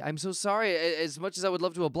possibility. I'm so sorry. As much as I would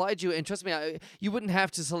love to oblige you, and trust me, you wouldn't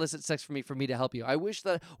have to solicit sex for me to help you. I wish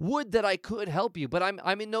that I could help you, but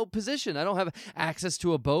I'm in no position. I don't have access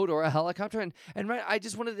to a boat or a helicopter, and right, I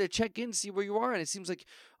just wanted to check in, see where you are, and it seems like,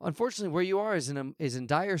 unfortunately, where you are is in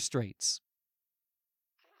dire straits.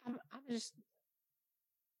 I'm just.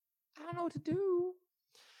 I don't know what to do.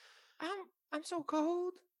 I'm so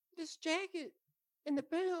cold. This jacket and the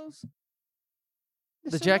bells.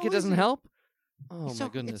 The jacket doesn't help? Oh, my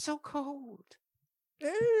goodness. It's so cold.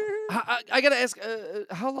 I gotta ask,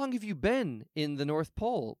 how long have you been in the North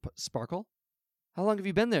Pole, Sparkle? How long have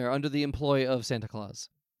you been there under the employ of Santa Claus?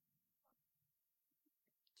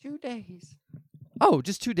 2 days. Oh,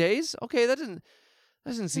 just 2 days? Okay, that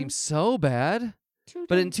doesn't seem so bad. 2 days.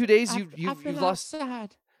 But in 2 days, I've been lost.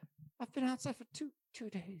 Outside. I've been outside for two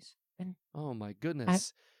days, and oh my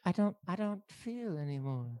goodness! I don't feel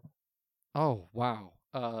anymore. Oh wow!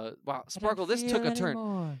 Wow, Sparkle, this took a turn.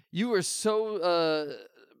 Anymore. You were so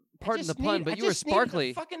pardon the pun, but you were sparkly.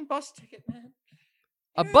 A fucking bus ticket, man.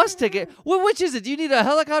 A bus ticket? Well, which is it? Do you need a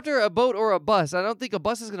helicopter, a boat, or a bus? I don't think a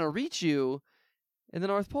bus is going to reach you in the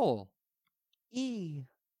North Pole.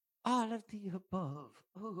 All of the above.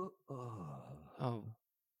 Oh.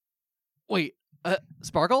 Wait,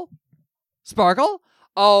 Sparkle? Sparkle?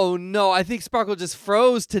 Oh no, I think Sparkle just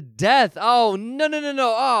froze to death. Oh, no.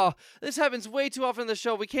 Oh, this happens way too often in the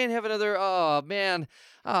show. We can't have another, oh man.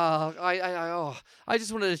 I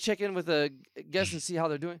just wanted to check in with a guest and see how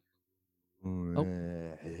they're doing. Oh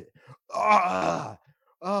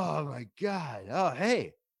my God. Oh,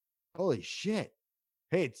 hey. Holy shit.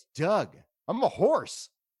 Hey, it's Doug. I'm a horse.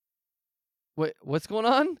 Wait, what's going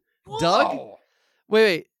on? Whoa. Doug?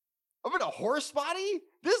 Wait. I'm in a horse body?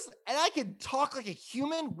 And I can talk like a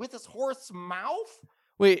human with this horse mouth?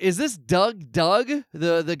 Wait, is this Doug,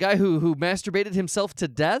 the guy who masturbated himself to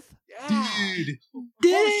death? Yeah. Dude.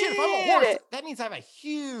 Holy shit, if I'm a horse, that means I have a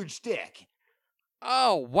huge dick.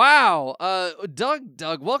 Oh, wow.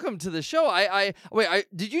 Doug, welcome to the show.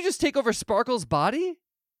 Did you just take over Sparkle's body?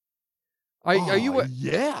 Are you?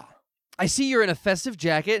 Yeah. I see you're in a festive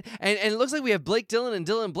jacket, and it looks like we have Blake Dillon and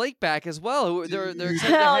Dylan Blake back as well. They're excited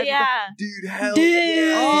hell yeah, dude, hell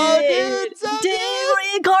yeah, oh, dude, so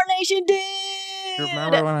reincarnation, dude. You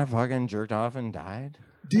remember when I fucking jerked off and died?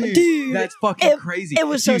 Dude, that's fucking crazy. It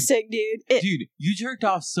was so sick, dude. Dude, you jerked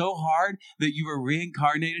off so hard that you were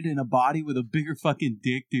reincarnated in a body with a bigger fucking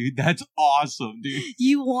dick, dude. That's awesome, dude.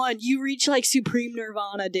 You won. You reached like supreme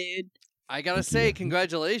nirvana, dude. I gotta say,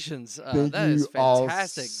 congratulations. Thank that is you all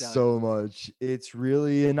fantastic, Doug. so much. It's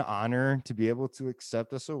really an honor to be able to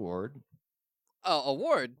accept this award.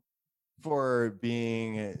 Award? For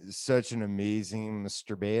being such an amazing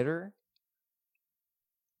masturbator.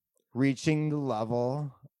 Reaching the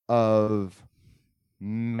level of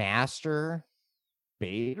master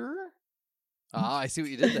baiter. I see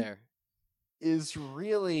what you did there. Is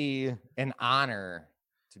really an honor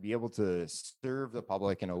to be able to serve the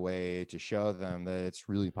public in a way to show them that it's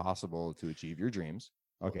really possible to achieve your dreams.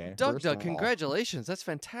 Okay. Doug, congratulations. That's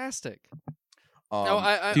fantastic. No,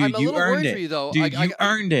 dude, I'm a little worried for you, though. Dude, you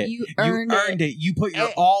earned it. You earned it. You put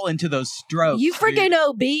your all into those strokes. You freaking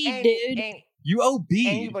OB'd, dude. You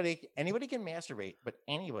OB'd. Anybody can masturbate, but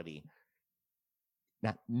anybody,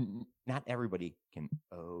 not everybody can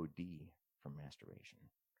OD from masturbation.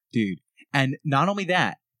 Dude, and not only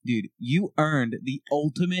that, dude, you earned the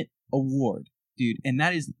ultimate award, dude, and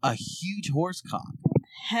that is a huge horse cock.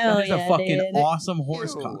 Hell that is a fucking awesome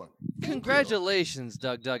horse cock. Congratulations,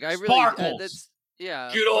 Doug. I really Sparkles.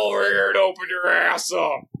 Yeah. Get over here and open your ass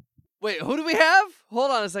up. Wait, who do we have?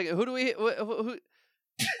 Hold on a second. Who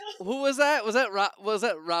was that? Was that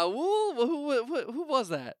Raul? Who was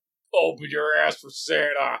that? Open your ass for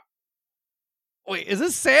Santa. Wait, is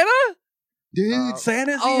this Santa? Dude,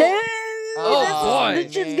 Santa's here. Oh boy,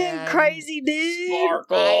 this shit's getting crazy, dude.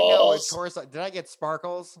 Sparkles. I know, of course. Did I get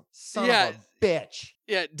Sparkles? Son of a bitch.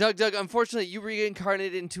 Yeah, Doug, unfortunately, you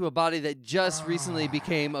reincarnated into a body that just recently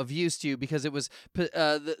became of use to you because it was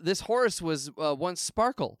this horse was once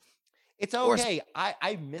Sparkle. It's okay.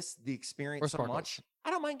 I miss the experience so much.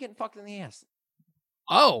 I don't mind getting fucked in the ass.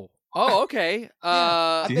 Oh, okay.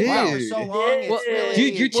 I've been out for so long.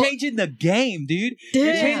 Dude, you're changing the game, dude.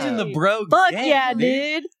 You're changing the bro Fuck game. yeah,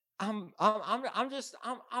 dude. I'm just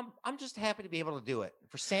happy to be able to do it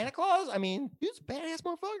for Santa Claus. I mean, he's a badass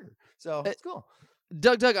motherfucker. So it's cool.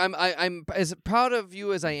 Doug, I'm as proud of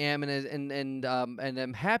you as I am, and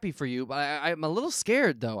I'm happy for you. But I'm a little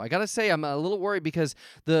scared, though. I gotta say, I'm a little worried because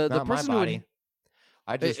the person who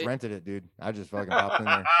I just rented it, dude. I just fucking popped in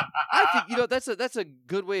there. I think that's a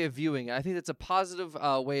good way of viewing it. I think that's a positive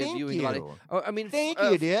way of viewing the body. I mean, thank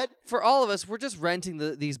you, dude. For all of us, we're just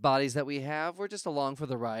renting these bodies that we have. We're just along for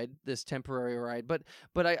the ride, this temporary ride. But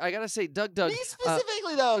I gotta say, Doug, me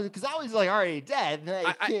specifically though, because I was like already dead, and then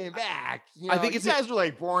I came back. I think you guys were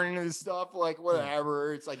like born into this stuff, like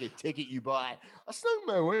whatever. It's like a ticket you buy. I snuck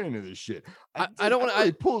my way into this shit. I don't want to.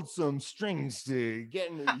 I pulled some strings to get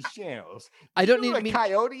into these channels. I don't need what a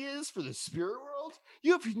coyote is for the spirit world.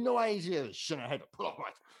 You have no idea the shit I had to put up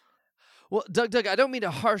with. Well, Doug, I don't mean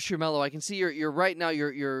to harsh your mellow. I can see you're right now.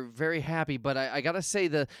 You're very happy, but I gotta say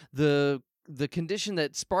the condition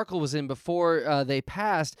that Sparkle was in before they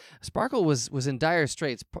passed, Sparkle was in dire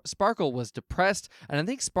straits. Sparkle was depressed, and I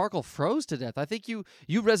think Sparkle froze to death. I think you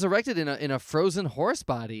resurrected in a frozen horse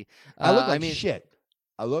body. I look like shit.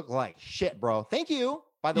 I look like shit, bro. Thank you.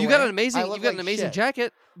 By the way, you got an amazing shit.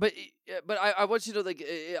 jacket, but I want you to like.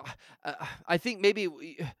 I think maybe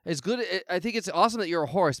as good. I think it's awesome that you're a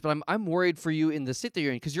horse, but I'm worried for you in the state that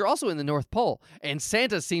you're in because you're also in the North Pole, and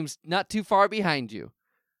Santa seems not too far behind you.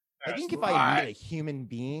 I think if I meet a human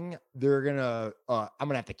being, they're gonna. I'm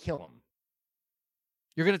gonna have to kill him.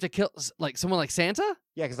 You're gonna have to kill like someone like Santa?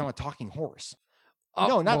 Yeah, because I'm a talking horse.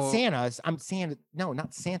 No, not Santa. I'm Santa. No,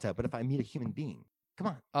 not Santa. But if I meet a human being, come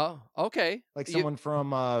on. Oh, okay. Like someone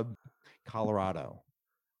from Colorado.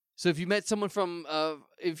 So if you met someone from,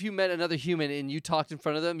 if you met another human and you talked in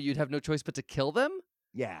front of them, you'd have no choice but to kill them?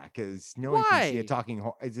 Yeah, because no one can see a talking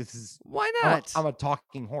horse. Why not? I'm a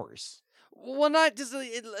talking horse. Well, not just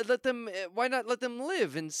let them. Why not let them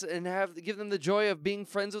live and give them the joy of being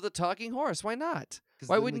friends with a talking horse? Why not?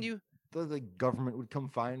 Why wouldn't you? The government would come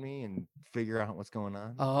find me and figure out what's going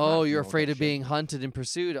on. Oh, you're afraid of being hunted and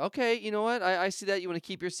pursued. Okay, you know what? I see that you want to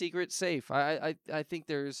keep your secret safe. I think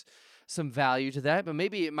there's some value to that, but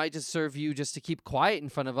maybe it might just serve you just to keep quiet in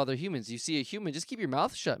front of other humans. You see a human, just keep your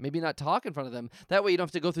mouth shut. Maybe not talk in front of them. That way you don't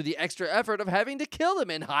have to go through the extra effort of having to kill them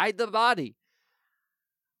and hide the body.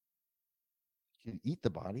 You eat the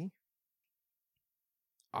body?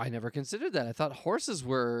 I never considered that. I thought horses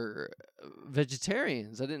were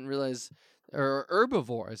vegetarians. I didn't realize, or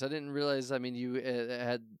herbivores. I didn't realize. I mean, you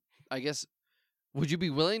had. I guess. Would you be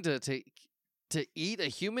willing to eat a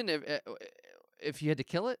human if you had to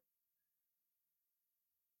kill it?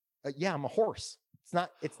 Yeah, I'm a horse.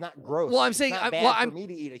 It's not gross. Well, I'm saying, it's not bad for me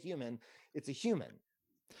to eat a human. It's a human.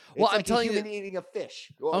 Well, it's I'm like telling a you, human eating a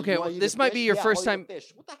fish. Okay, well, this might be your first time.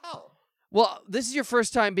 Fish. What the hell? Well, this is your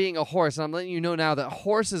first time being a horse, and I'm letting you know now that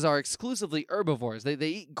horses are exclusively herbivores. They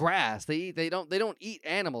eat grass. They don't eat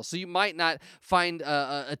animals. So you might not find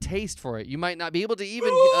a taste for it. You might not be able to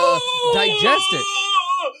even digest it.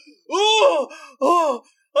 Oh,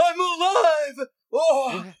 I'm alive.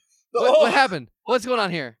 Oh, what happened? What's going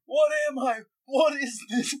on here? What am I? What is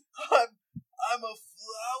this? I'm a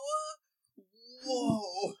flower.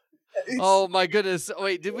 Whoa. Oh my goodness!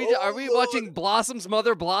 Wait, are we watching Blossom's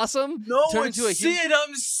mother Blossom? No, turn it's into a Sid.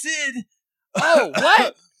 I'm Sid. Oh,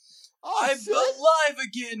 what? I'm alive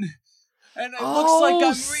again, and it looks like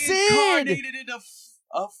I'm reincarnated in a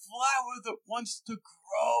flower that wants to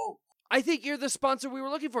grow. I think you're the sponsor we were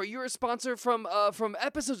looking for. You're a sponsor from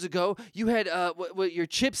episodes ago. You had your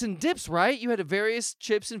chips and dips, right? You had various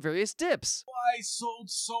chips and various dips. I sold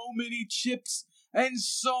so many chips and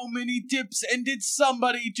so many dips, and did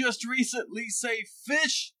somebody just recently say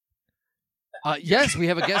fish? Yes, we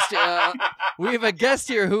have a guest. We have a guest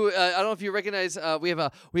here who I don't know if you recognize. We have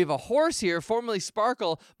a horse here, formerly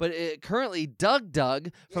Sparkle, but currently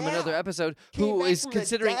Doug from another episode, who is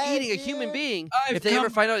considering eating a human being if they ever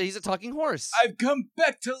find out he's a talking horse. I've come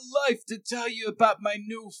back to life to tell you about my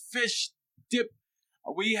new fish dip.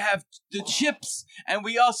 We have the chips, and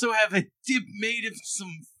we also have a dip made of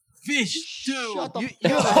some fish too. You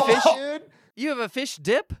have a fish, dude? You have a fish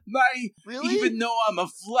dip? Really? Even though I'm a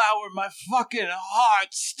flower, my fucking heart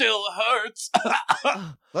still hurts.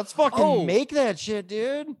 Let's fucking make that shit,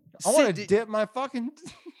 dude. I want to dip my fucking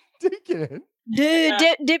dick in it.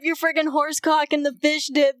 Dude, dip your freaking horse cock in the fish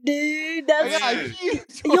dip, dude.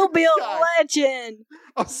 You'll be a legend.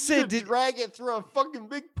 Sid, drag it through a fucking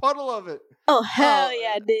big puddle of it. Oh, hell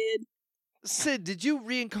yeah, dude. Sid, did you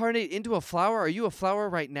reincarnate into a flower? Are you a flower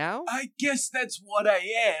right now? I guess that's what I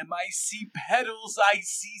am. I see petals, I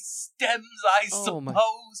see stems, I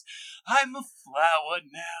suppose. I'm a flower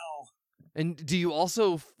now. And do you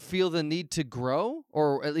also feel the need to grow,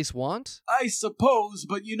 or at least want? I suppose,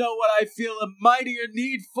 but you know what I feel a mightier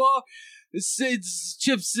need for? Sid's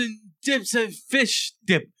chips and dips and fish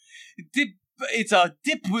dip. It's a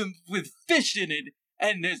dip with fish in it,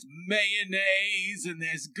 and there's mayonnaise, and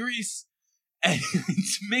there's grease. and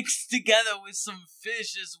it's mixed together with some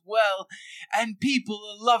fish as well, and people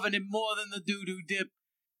are loving it more than the doo-doo dip.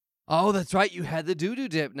 Oh, that's right. You had the doo-doo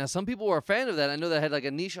dip. Now, some people were a fan of that. I know that had like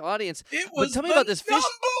a niche audience. It was but tell me about this fish. number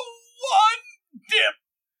one dip.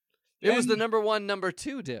 It was the number 1, number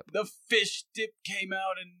 2 dip. The fish dip came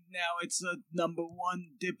out, and now it's a number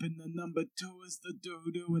 1 dip, and the number 2 is the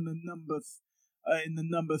doo-doo, and the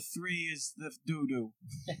number 3 is the doo-doo.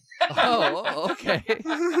 Oh, okay.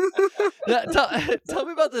 Tell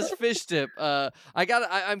me about this fish dip.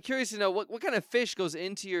 I'm curious to know what kind of fish goes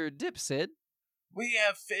into your dip, Sid. We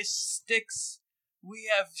have fish sticks. We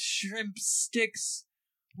have shrimp sticks.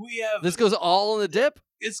 We have. This goes all in the dip?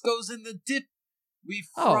 This goes in the dip. We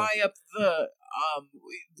fry up the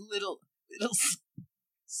little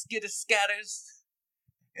skitter scatters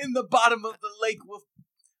in the bottom of the lake. We'll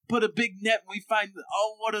put a big net. And we find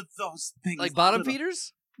what are those things? Like bottom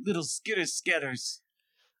feeders? Little skitter scatters.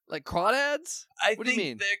 Like crawdads? What do you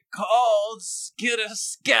mean? They're called skitter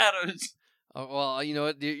scatters. Oh, well, you know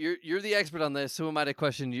what? You're the expert on this. Who am I to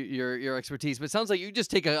question your expertise? But it sounds like you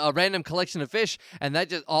just take a random collection of fish, and that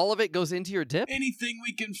just all of it goes into your dip. Anything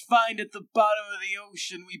we can find at the bottom of the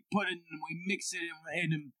ocean, we put it and we mix it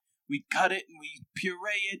and we cut it and we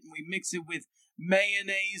puree it and we mix it with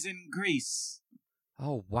mayonnaise and grease.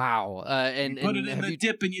 Oh wow! And you put it in the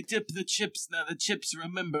dip, and you dip the chips. Now the chips,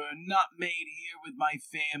 remember, are not made here with my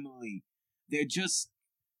family. They're just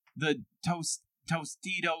the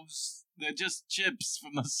Tostitos. They're just chips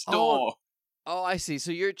from the store. Oh, I see.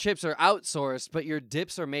 So your chips are outsourced, but your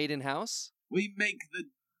dips are made in-house? We make the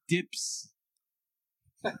dips.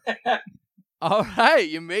 All right,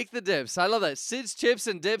 you make the dips. I love that. Sid's Chips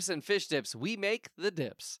and Dips and Fish Dips. We make the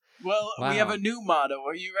dips. Well, we have a new motto.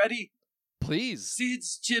 Are you ready? Please.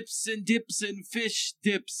 Sid's Chips and Dips and Fish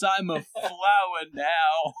Dips. I'm a flower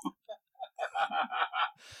now.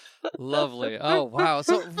 Lovely. Oh, wow.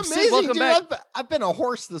 So, amazing, Sid, welcome dude. back. I've been a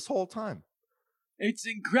horse this whole time. It's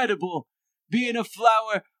incredible. Being a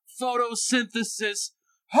flower, photosynthesis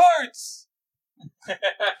hurts.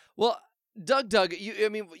 Well, Doug,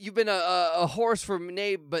 you've been a horse for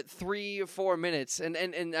but 3 or 4 minutes, and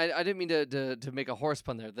I didn't mean to make a horse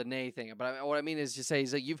pun there, the neigh thing. But what I mean is to say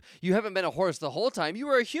is that you haven't been a horse the whole time. You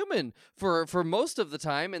were a human for most of the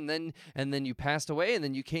time, and then you passed away, and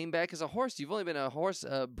then you came back as a horse. You've only been a horse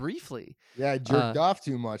briefly. Yeah, I jerked off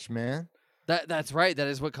too much, man. That's right. That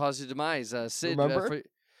is what caused your demise, Sid. Remember?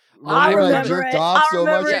 I remember I jerked off so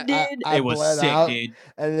much. I it was sick, out, dude.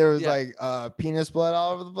 And there was like penis blood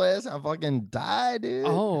all over the place. I fucking died, dude.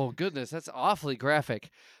 Oh goodness, that's awfully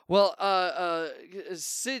graphic. Well,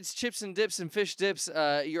 Sid's Chips and Dips and Fish Dips,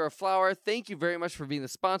 you're a flower. Thank you very much for being the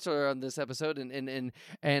sponsor on this episode. And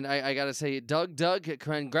I gotta say, Doug,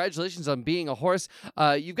 congratulations on being a horse.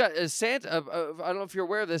 You've got Santa. I don't know if you're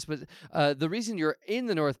aware of this, but the reason you're in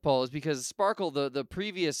the North Pole is because Sparkle, the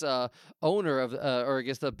previous owner of, or I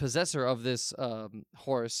guess the possessor of this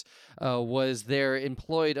horse, was there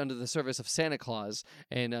employed under the service of Santa Claus,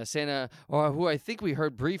 and Santa, or who I think we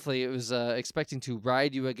heard briefly, it was expecting to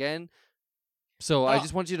ride you again. So I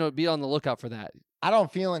just want you to be on the lookout for that. I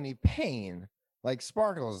don't feel any pain like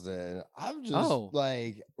Sparkles did. I'm just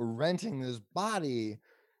like renting this body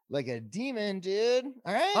like a demon, dude.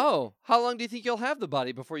 All right. Oh, how long do you think you'll have the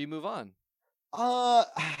body before you move on?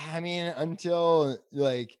 I mean, until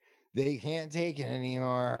like they can't take it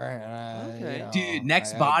anymore. Okay. You know, Dude,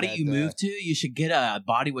 next body you move to, you should get a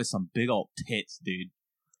body with some big old tits, dude.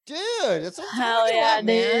 Dude, that's what I'm Hell talking yeah, about,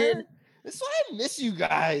 man. dude. That's why I miss you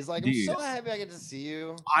guys. Like, Dude. I'm so happy I get to see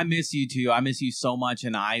you. I miss you too. I miss you so much,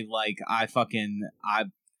 and I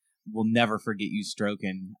will never forget you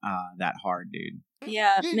stroking that hard, dude.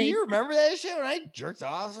 Yeah, Dude, do you remember that shit when I jerked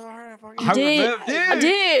off so hard?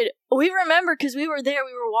 Dude, we remember because we were there.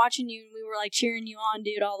 We were watching you, and we were like cheering you on,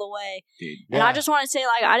 dude, all the way. Dude, and I just want to say,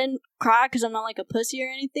 like, I didn't cry because I'm not like a pussy or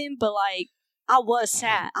anything, but like, I was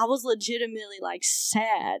sad. I was legitimately like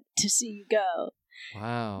sad to see you go.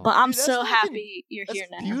 Wow. But I'm so happy you're here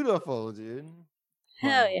now. Beautiful, dude.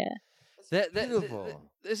 Hell yeah. That's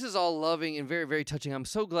beautiful. This is all loving and very, very touching. I'm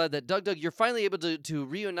so glad that Doug, you're finally able to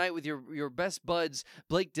reunite with your best buds,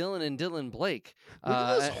 Blake Dillon and Dylan Blake. Look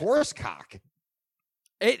at this horse cock.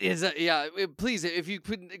 It is, please, if you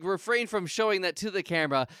could refrain from showing that to the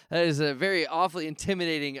camera, that is a very awfully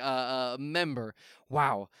intimidating member.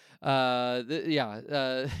 Wow. For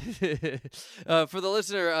the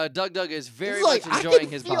listener, Doug is very much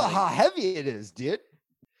enjoying his body. I can feel how heavy it is, dude.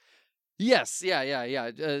 Yes, yeah.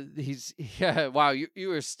 Wow, you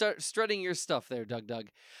were strutting your stuff there, Doug.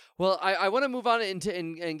 Well, I want to move on and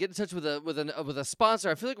get in touch with a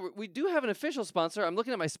sponsor. I feel like we do have an official sponsor. I'm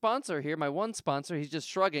looking at my sponsor here, my one sponsor. He's just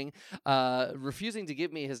shrugging, refusing to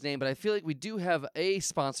give me his name. But I feel like we do have a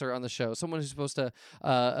sponsor on the show, someone who's supposed to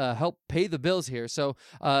help pay the bills here. So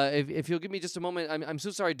if you'll give me just a moment, I'm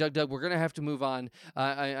so sorry, Doug. We're gonna have to move on.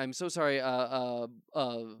 I'm so sorry.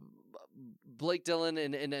 Blake Dillon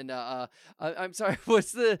and I'm sorry.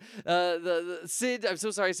 What's the Sid? I'm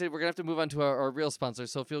so sorry, Sid. We're gonna have to move on to our real sponsor.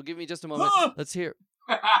 So if you'll give me just a moment, let's hear.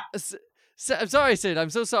 I'm sorry, Sid.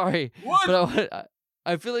 I'm so sorry. What? But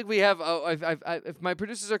I feel like we have. If my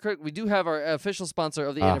producers are correct, we do have our official sponsor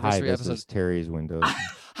of the anniversary hi, this episode. is Terry's Windows.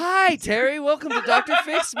 Hi, Terry. Welcome to Dr.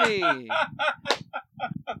 Fix Me.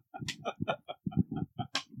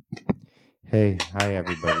 Hey, hi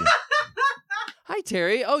everybody. Hi,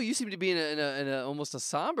 Terry. Oh, you seem to be in a almost a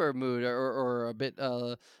somber mood or a bit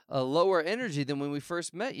a lower energy than when we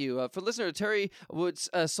first met you. For listener, Terry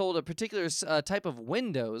sold a particular type of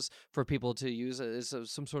windows for people to use as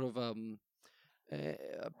some sort of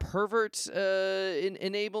pervert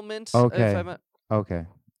enablement. Okay.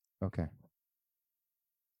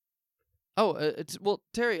 Oh, well,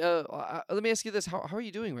 Terry. Let me ask you this: How are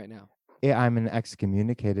you doing right now? Yeah, I'm an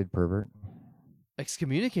excommunicated pervert.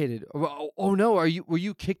 Excommunicated? Oh no! Were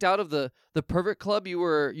you kicked out of the pervert club? You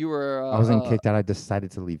were. I wasn't kicked out. I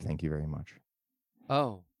decided to leave. Thank you very much.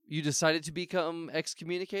 Oh, you decided to become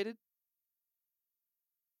excommunicated?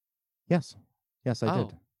 Yes, I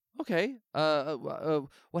did. Okay.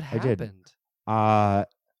 What I did. happened?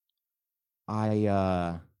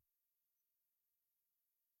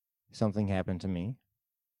 Something happened to me.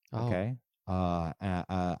 Oh. Okay.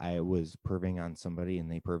 I was perving on somebody,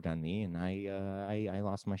 and they perved on me, and I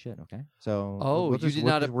lost my shit. Okay, so we're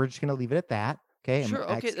just gonna leave it at that. Okay, Sure.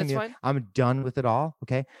 Okay, that's fine. I'm done with it all.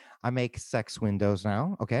 Okay, I make sex windows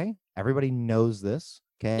now. Okay, everybody knows this.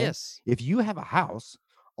 Okay, Yes. if you have a house,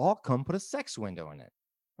 I'll come put a sex window in it.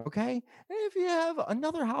 Okay, and if you have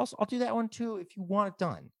another house, I'll do that one too. If you want it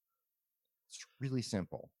done, it's really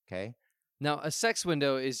simple. Okay. Now, a sex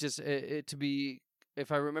window is just to be. If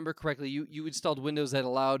I remember correctly, you installed windows that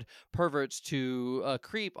allowed perverts to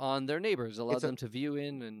creep on their neighbors, allowed them to view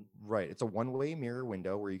in and. Right, it's a one-way mirror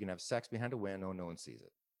window where you can have sex behind a window, no one sees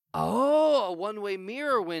it. Oh, a one-way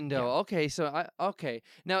mirror window. Yeah. Okay, so okay.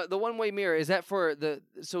 Now the one-way mirror, is that for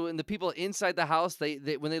in the people inside the house, they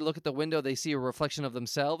when they look at the window, they see a reflection of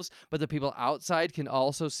themselves, but the people outside can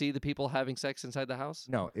also see the people having sex inside the house?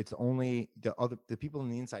 No, it's only the people on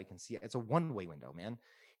the inside can see it. It's a one-way window, man.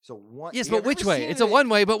 So one. Yes, but which way? It's a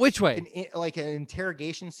one-way, but which way? Like an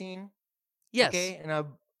interrogation scene. Yes. Okay, and a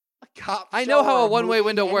cop. I know how a one-way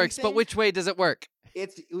window works, but which way does it work?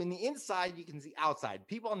 It's in the inside. You can see outside.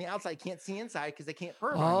 People on the outside can't see inside because they can't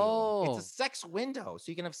perv on you. It's a sex window,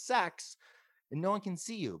 so you can have sex, and no one can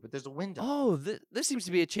see you. But there's a window. Oh, this seems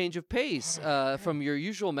to be a change of pace from your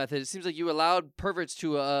usual method. It seems like you allowed perverts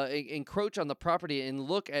to encroach on the property and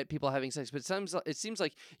look at people having sex, but it seems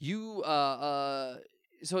like you.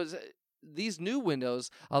 So these new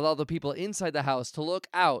windows allow the people inside the house to look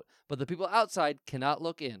out, but the people outside cannot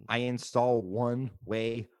look in. I install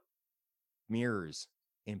one-way mirrors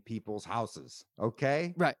in people's houses.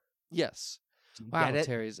 Okay. Right. Yes. Wow,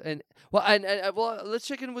 Terry's and let's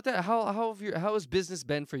check in with that. How has business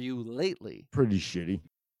been for you lately? Pretty shitty.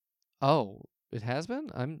 Oh, it has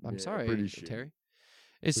been. I'm sorry, Terry.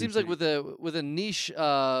 It seems like with a niche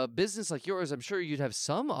business like yours, I'm sure you'd have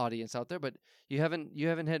some audience out there, but you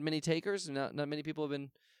haven't had many takers. Not many people have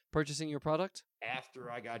been purchasing your product. After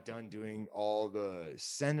I got done doing all the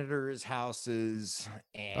senators' houses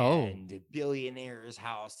and billionaires'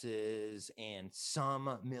 houses and some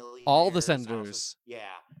millionaires, all the senators,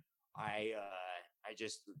 houses, I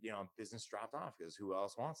just business dropped off because who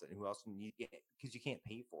else wants it? Who else need it? Because you can't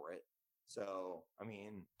pay for it. So I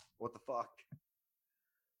mean, what the fuck?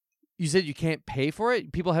 You said you can't pay for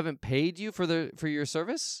it? People haven't paid you for your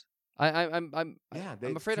service? I'm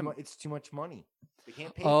afraid it's too much money. They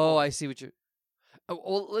can't pay. I see what you're.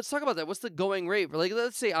 Well, let's talk about that. What's the going rate? Like,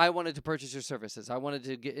 let's say I wanted to purchase your services. I wanted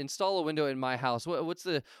to install a window in my house. What's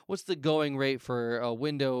the going rate for a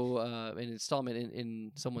window an installment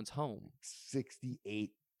in someone's home? $68,000.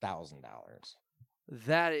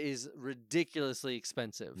 That is ridiculously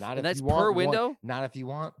expensive. That's per window. Not if you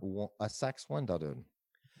want a sex window, dude.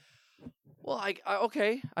 Well,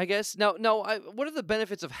 okay, I guess. Now, what are the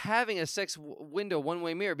benefits of having a sex window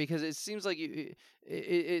one-way mirror? Because it seems like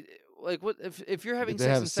what if you're having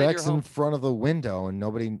sex inside your home? They have sex in front of the window and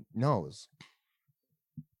nobody knows.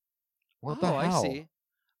 What the hell? I see.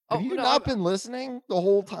 Have you not been listening the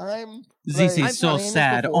whole time? This is so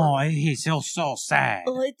sad. Oh, he's so sad.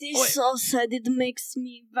 Oh, it is so sad. It makes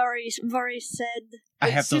me very, very sad. I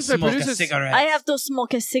have to smoke a cigarette. I have to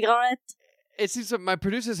smoke a cigarette. It seems that my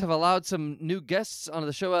producers have allowed some new guests onto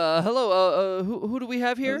the show. Hello, who do we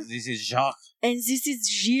have here? This is Jacques. And this is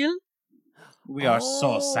Gilles. We are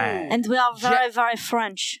so sad. And we are very, very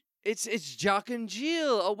French. It's Jacques and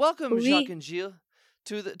Gilles. Oh, welcome, Jacques and Gilles.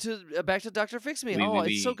 To back to Dr. Fix Me.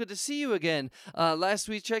 It's so good to see you again. Last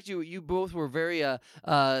we checked, you both were very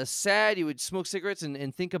sad. You would smoke cigarettes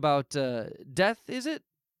and think about death. Is it?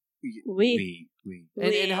 We.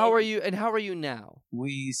 And how are you? And how are you now?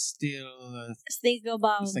 We still think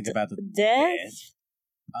about death.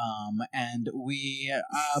 And we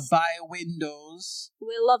buy windows.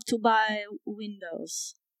 We love to buy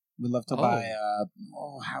windows. We love to buy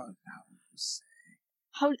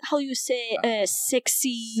how you say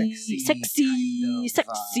sexy.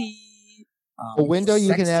 A window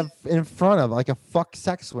you can have in front of, like a fuck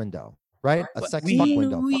sex window, right? A sex fuck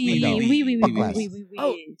window.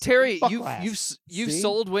 Oh, Terry, you've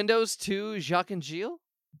sold windows to Jacques and Gilles?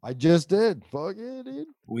 I just did. Fuck it, dude.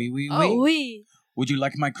 Oui. Would you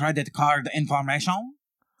like my credit card information?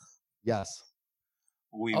 Yes.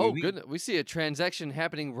 Goodness. We see a transaction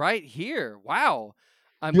happening right here. Wow.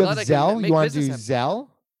 I'm you glad have I Zelle? can make you want to do business Zelle?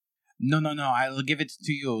 No. I'll give it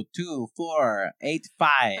to you. 2, 4, 8,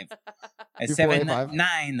 5, 7, 9,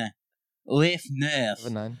 9.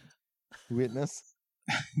 Witness.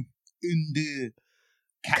 Une, deux,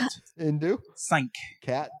 quatre. Indu. 5.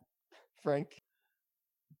 Cat. Frank.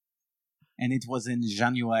 And it was in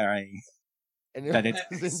January that it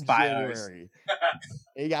expires.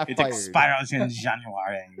 He got it fired. expires in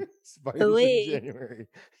January. In January.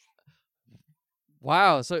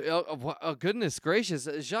 Wow. So, goodness gracious.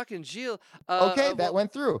 Jacques and Gilles. Okay, that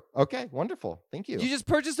went through. Okay, wonderful. Thank you. You just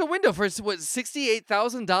purchased a window for, what,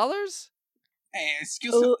 $68,000?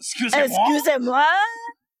 Excusez-moi?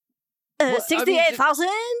 68,000?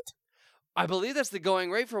 I believe that's the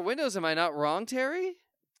going rate for windows. Am I not wrong, Terry?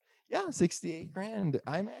 Yeah, 68 grand.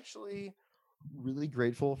 I'm actually really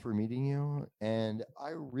grateful for meeting you, and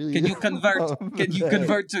I really Can you convert? Can you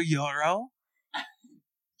convert to euro?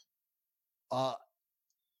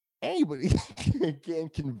 Anybody can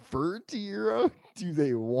convert to euro. Do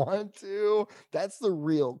they want to? That's the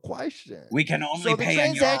real question. We can only pay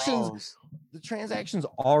in euros. The transaction's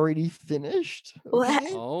already finished.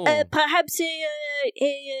 Okay? Perhaps a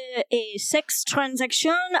sex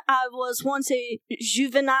transaction. I was once a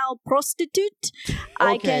juvenile prostitute. Okay.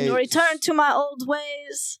 I can return to my old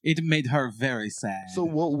ways. It made her very sad. So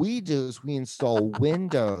what we do is we install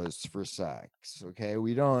windows for sex. Okay,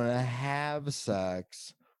 we don't have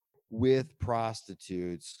sex with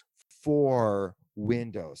prostitutes for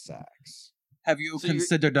window sex. Have you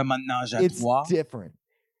considered a menage a trois? It's different.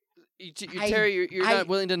 Terry, you're not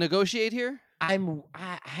willing to negotiate here? I don't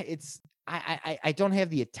have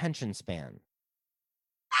the attention span.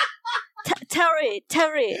 Terry.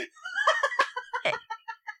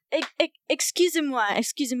 Excusez-moi.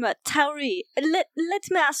 Terry, let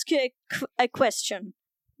me ask you a question.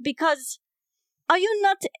 Because are you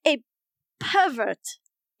not a pervert?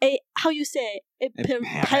 How you say?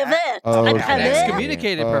 Pervert. An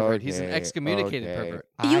excommunicated pervert. He's an excommunicated pervert.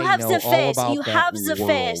 You have the face. You have the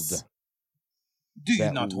face. Do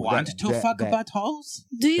you not want to fuck buttholes?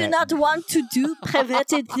 Do you not want to do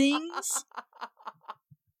perverted things?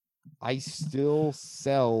 I still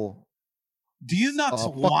sell. Do you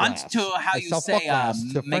not want to, how you say,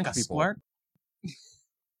 make a squirt?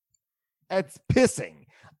 That's pissing.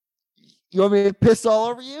 You want me to piss all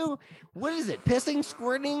over you? What is it? Pissing?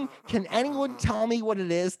 Squirting? Can anyone tell me what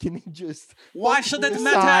it is? Can you just... Why should it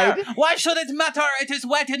matter? Why should it matter? It is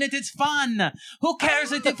wet and it is fun. Who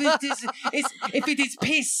cares if it is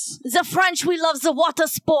piss? The French, we love the water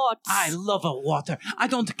sports. I love a water. I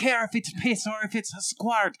don't care if it's piss or if it's a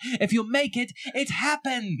squirt. If you make it, it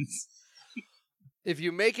happens. If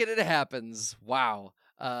you make it, it happens. Wow.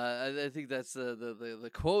 I think that's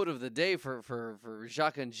the quote of the day for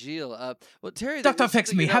Jacques and Gilles. Well, Terry, Dr.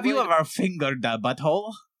 Fix Me, have you ever fingered a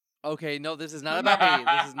butthole? Okay, no, this is not about me.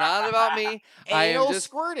 This is not about me. Anal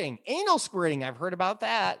squirting. Anal squirting. I've heard about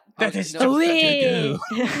that. That is just what you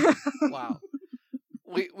do. Wow.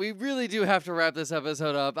 We really do have to wrap this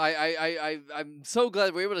episode up. I'm so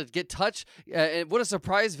glad we're able to get touch. And what a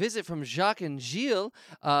surprise visit from Jacques and Gilles.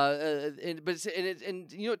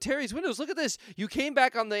 And you know, Terry's Windows. Look at this. You came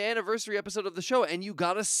back on the anniversary episode of the show and you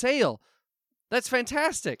got a sale. That's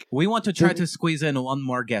fantastic. We want to try to squeeze in one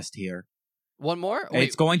more guest here. One more?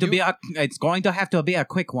 It's going to have to be a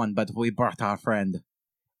quick one, but we brought our friend.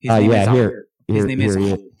 Here His name is.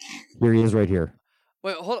 Here he is, right here.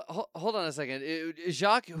 Wait, hold on a second.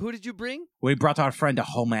 Jacques, who did you bring? We brought our friend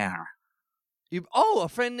Homer. A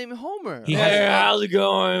friend named Homer. Hey, how's it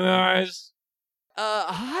going, guys?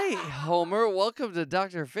 Hi, Homer. Welcome to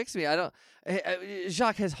Dr. Fix Me.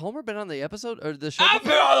 Jacques, has Homer been on the episode or the show? I've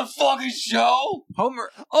been on the fucking show. Homer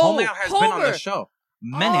has been on the show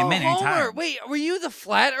many times. Wait, were you the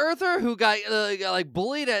flat earther who got like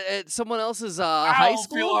bullied at someone else's high school? I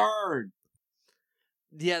don't feel heard.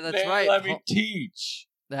 Yeah, that's right. Let me teach.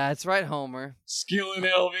 That's right, Homer. Skill in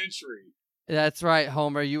elementary. That's right,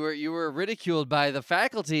 Homer. You were ridiculed by the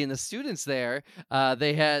faculty and the students there.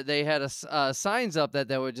 They had signs up that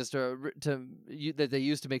were just that they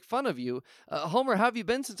used to make fun of you. Homer, how have you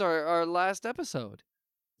been since our last episode?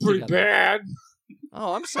 Pretty bad.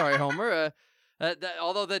 Oh, I'm sorry, Homer.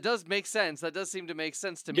 Although that does make sense. That does seem to make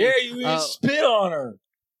sense to me. Yeah, you didn't spit on her.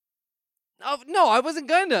 Oh, no, I wasn't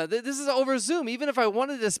gonna. This is over Zoom. Even if I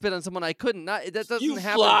wanted to spit on someone, I couldn't. That doesn't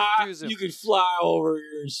happen through Zoom. You could fly over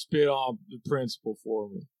here and spit on the principal for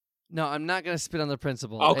me. No, I'm not going to spit on the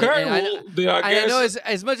principal. Okay, I know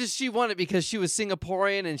as much as she wanted because she was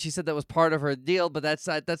Singaporean and she said that was part of her deal, but that's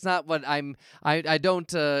not what I don't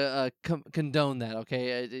condone that.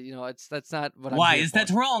 Okay, that's not what. Why is that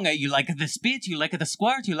wrong? You like the spit? You like the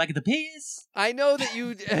squirt? You like the piss? I know that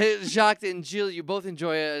you, Jacques and Jill, you both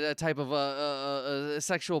enjoy a type of a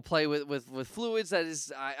sexual play with fluids. That is,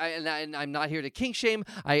 I'm not here to kink shame.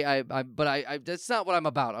 But that's not what I'm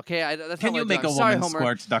about. Okay, Can you make a woman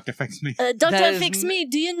squirt, Dr. Fix Me? Dr. Fix Me,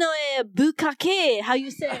 do you know bukkake? How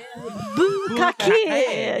you say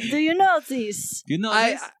bukkake? Do you know this? Do you know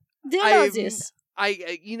this? Do you know this?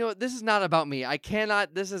 This is not about me.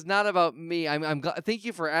 This is not about me. Thank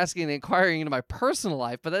you for asking and inquiring into my personal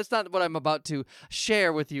life, but that's not what I'm about to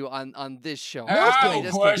share with you on this show. You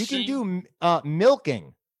can do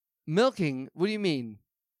milking. Milking? What do you mean?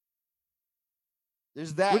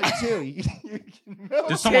 There's that too.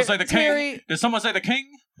 Did someone say the king? Did someone say the king?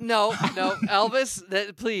 No, Elvis.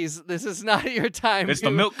 Please, this is not your time. It's the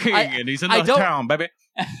Milk King, and he's in the town, baby.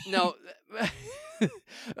 No.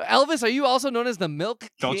 Elvis, are you also known as the Milk King?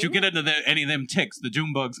 Don't you get into any of them ticks. The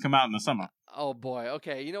June bugs come out in the summer. Oh, boy.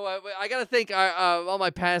 Okay, you know what? I got to thank all my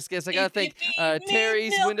past guests. I got to thank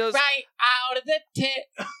Terry's Windows. Right out of the tip,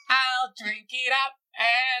 I'll drink it up,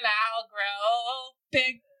 and I'll grow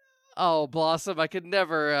big. Oh, Blossom, I could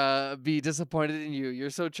never be disappointed in you. You're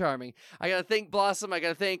so charming. I got to thank Blossom. I got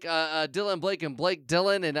to thank Dylan Blake and Blake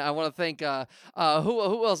Dylan. And I want to thank,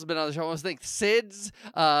 who else has been on the show? I want to thank Sids,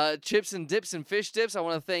 Chips and Dips and Fish Dips. I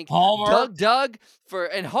want to thank Homer. Doug,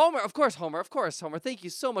 and Homer. Of course, Homer. Thank you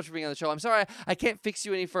so much for being on the show. I'm sorry I can't fix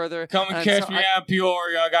you any further. Come and catch me out in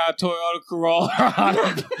Peoria. I got a Toyota Corolla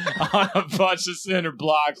on a bunch of cinder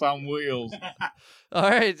blocks on wheels. All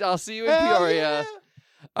right, I'll see you in Peoria. Yeah.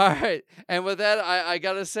 All right, and with that, I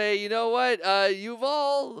gotta say, you know what? You've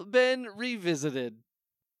all been revisited.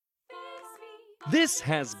 This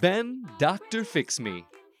has been Dr. Fix Me.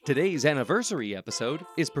 Today's anniversary episode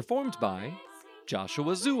is performed by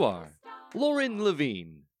Joshua Zuar, Lauren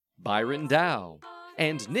Levine, Byron Dow,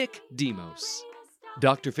 and Nick Demos.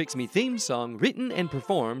 Dr. Fix Me theme song written and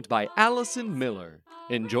performed by Allison Miller.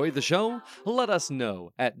 Enjoy the show? Let us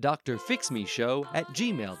know at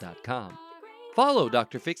drfixmeshow@gmail.com. Follow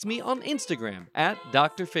Dr. Fix Me on Instagram at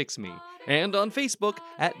Dr. Fix Me and on Facebook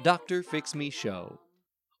at Dr. Fix Me Show.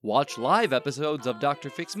 Watch live episodes of Dr.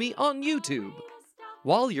 Fix Me on YouTube.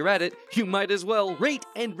 While you're at it, you might as well rate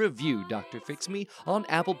and review Dr. Fix Me on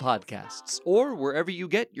Apple Podcasts or wherever you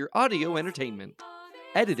get your audio entertainment.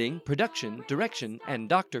 Editing, production, direction, and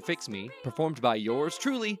Dr. Fix Me performed by yours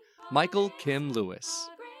truly, Michael Kim Lewis.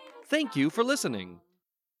 Thank you for listening.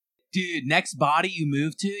 Dude, next body you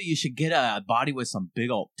move to, you should get a body with some big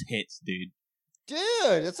old tits, dude.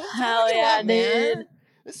 Dude, that's what I'm talking about, man.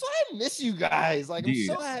 That's why I miss you guys. Like, dude.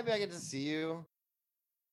 I'm so happy I get to see you.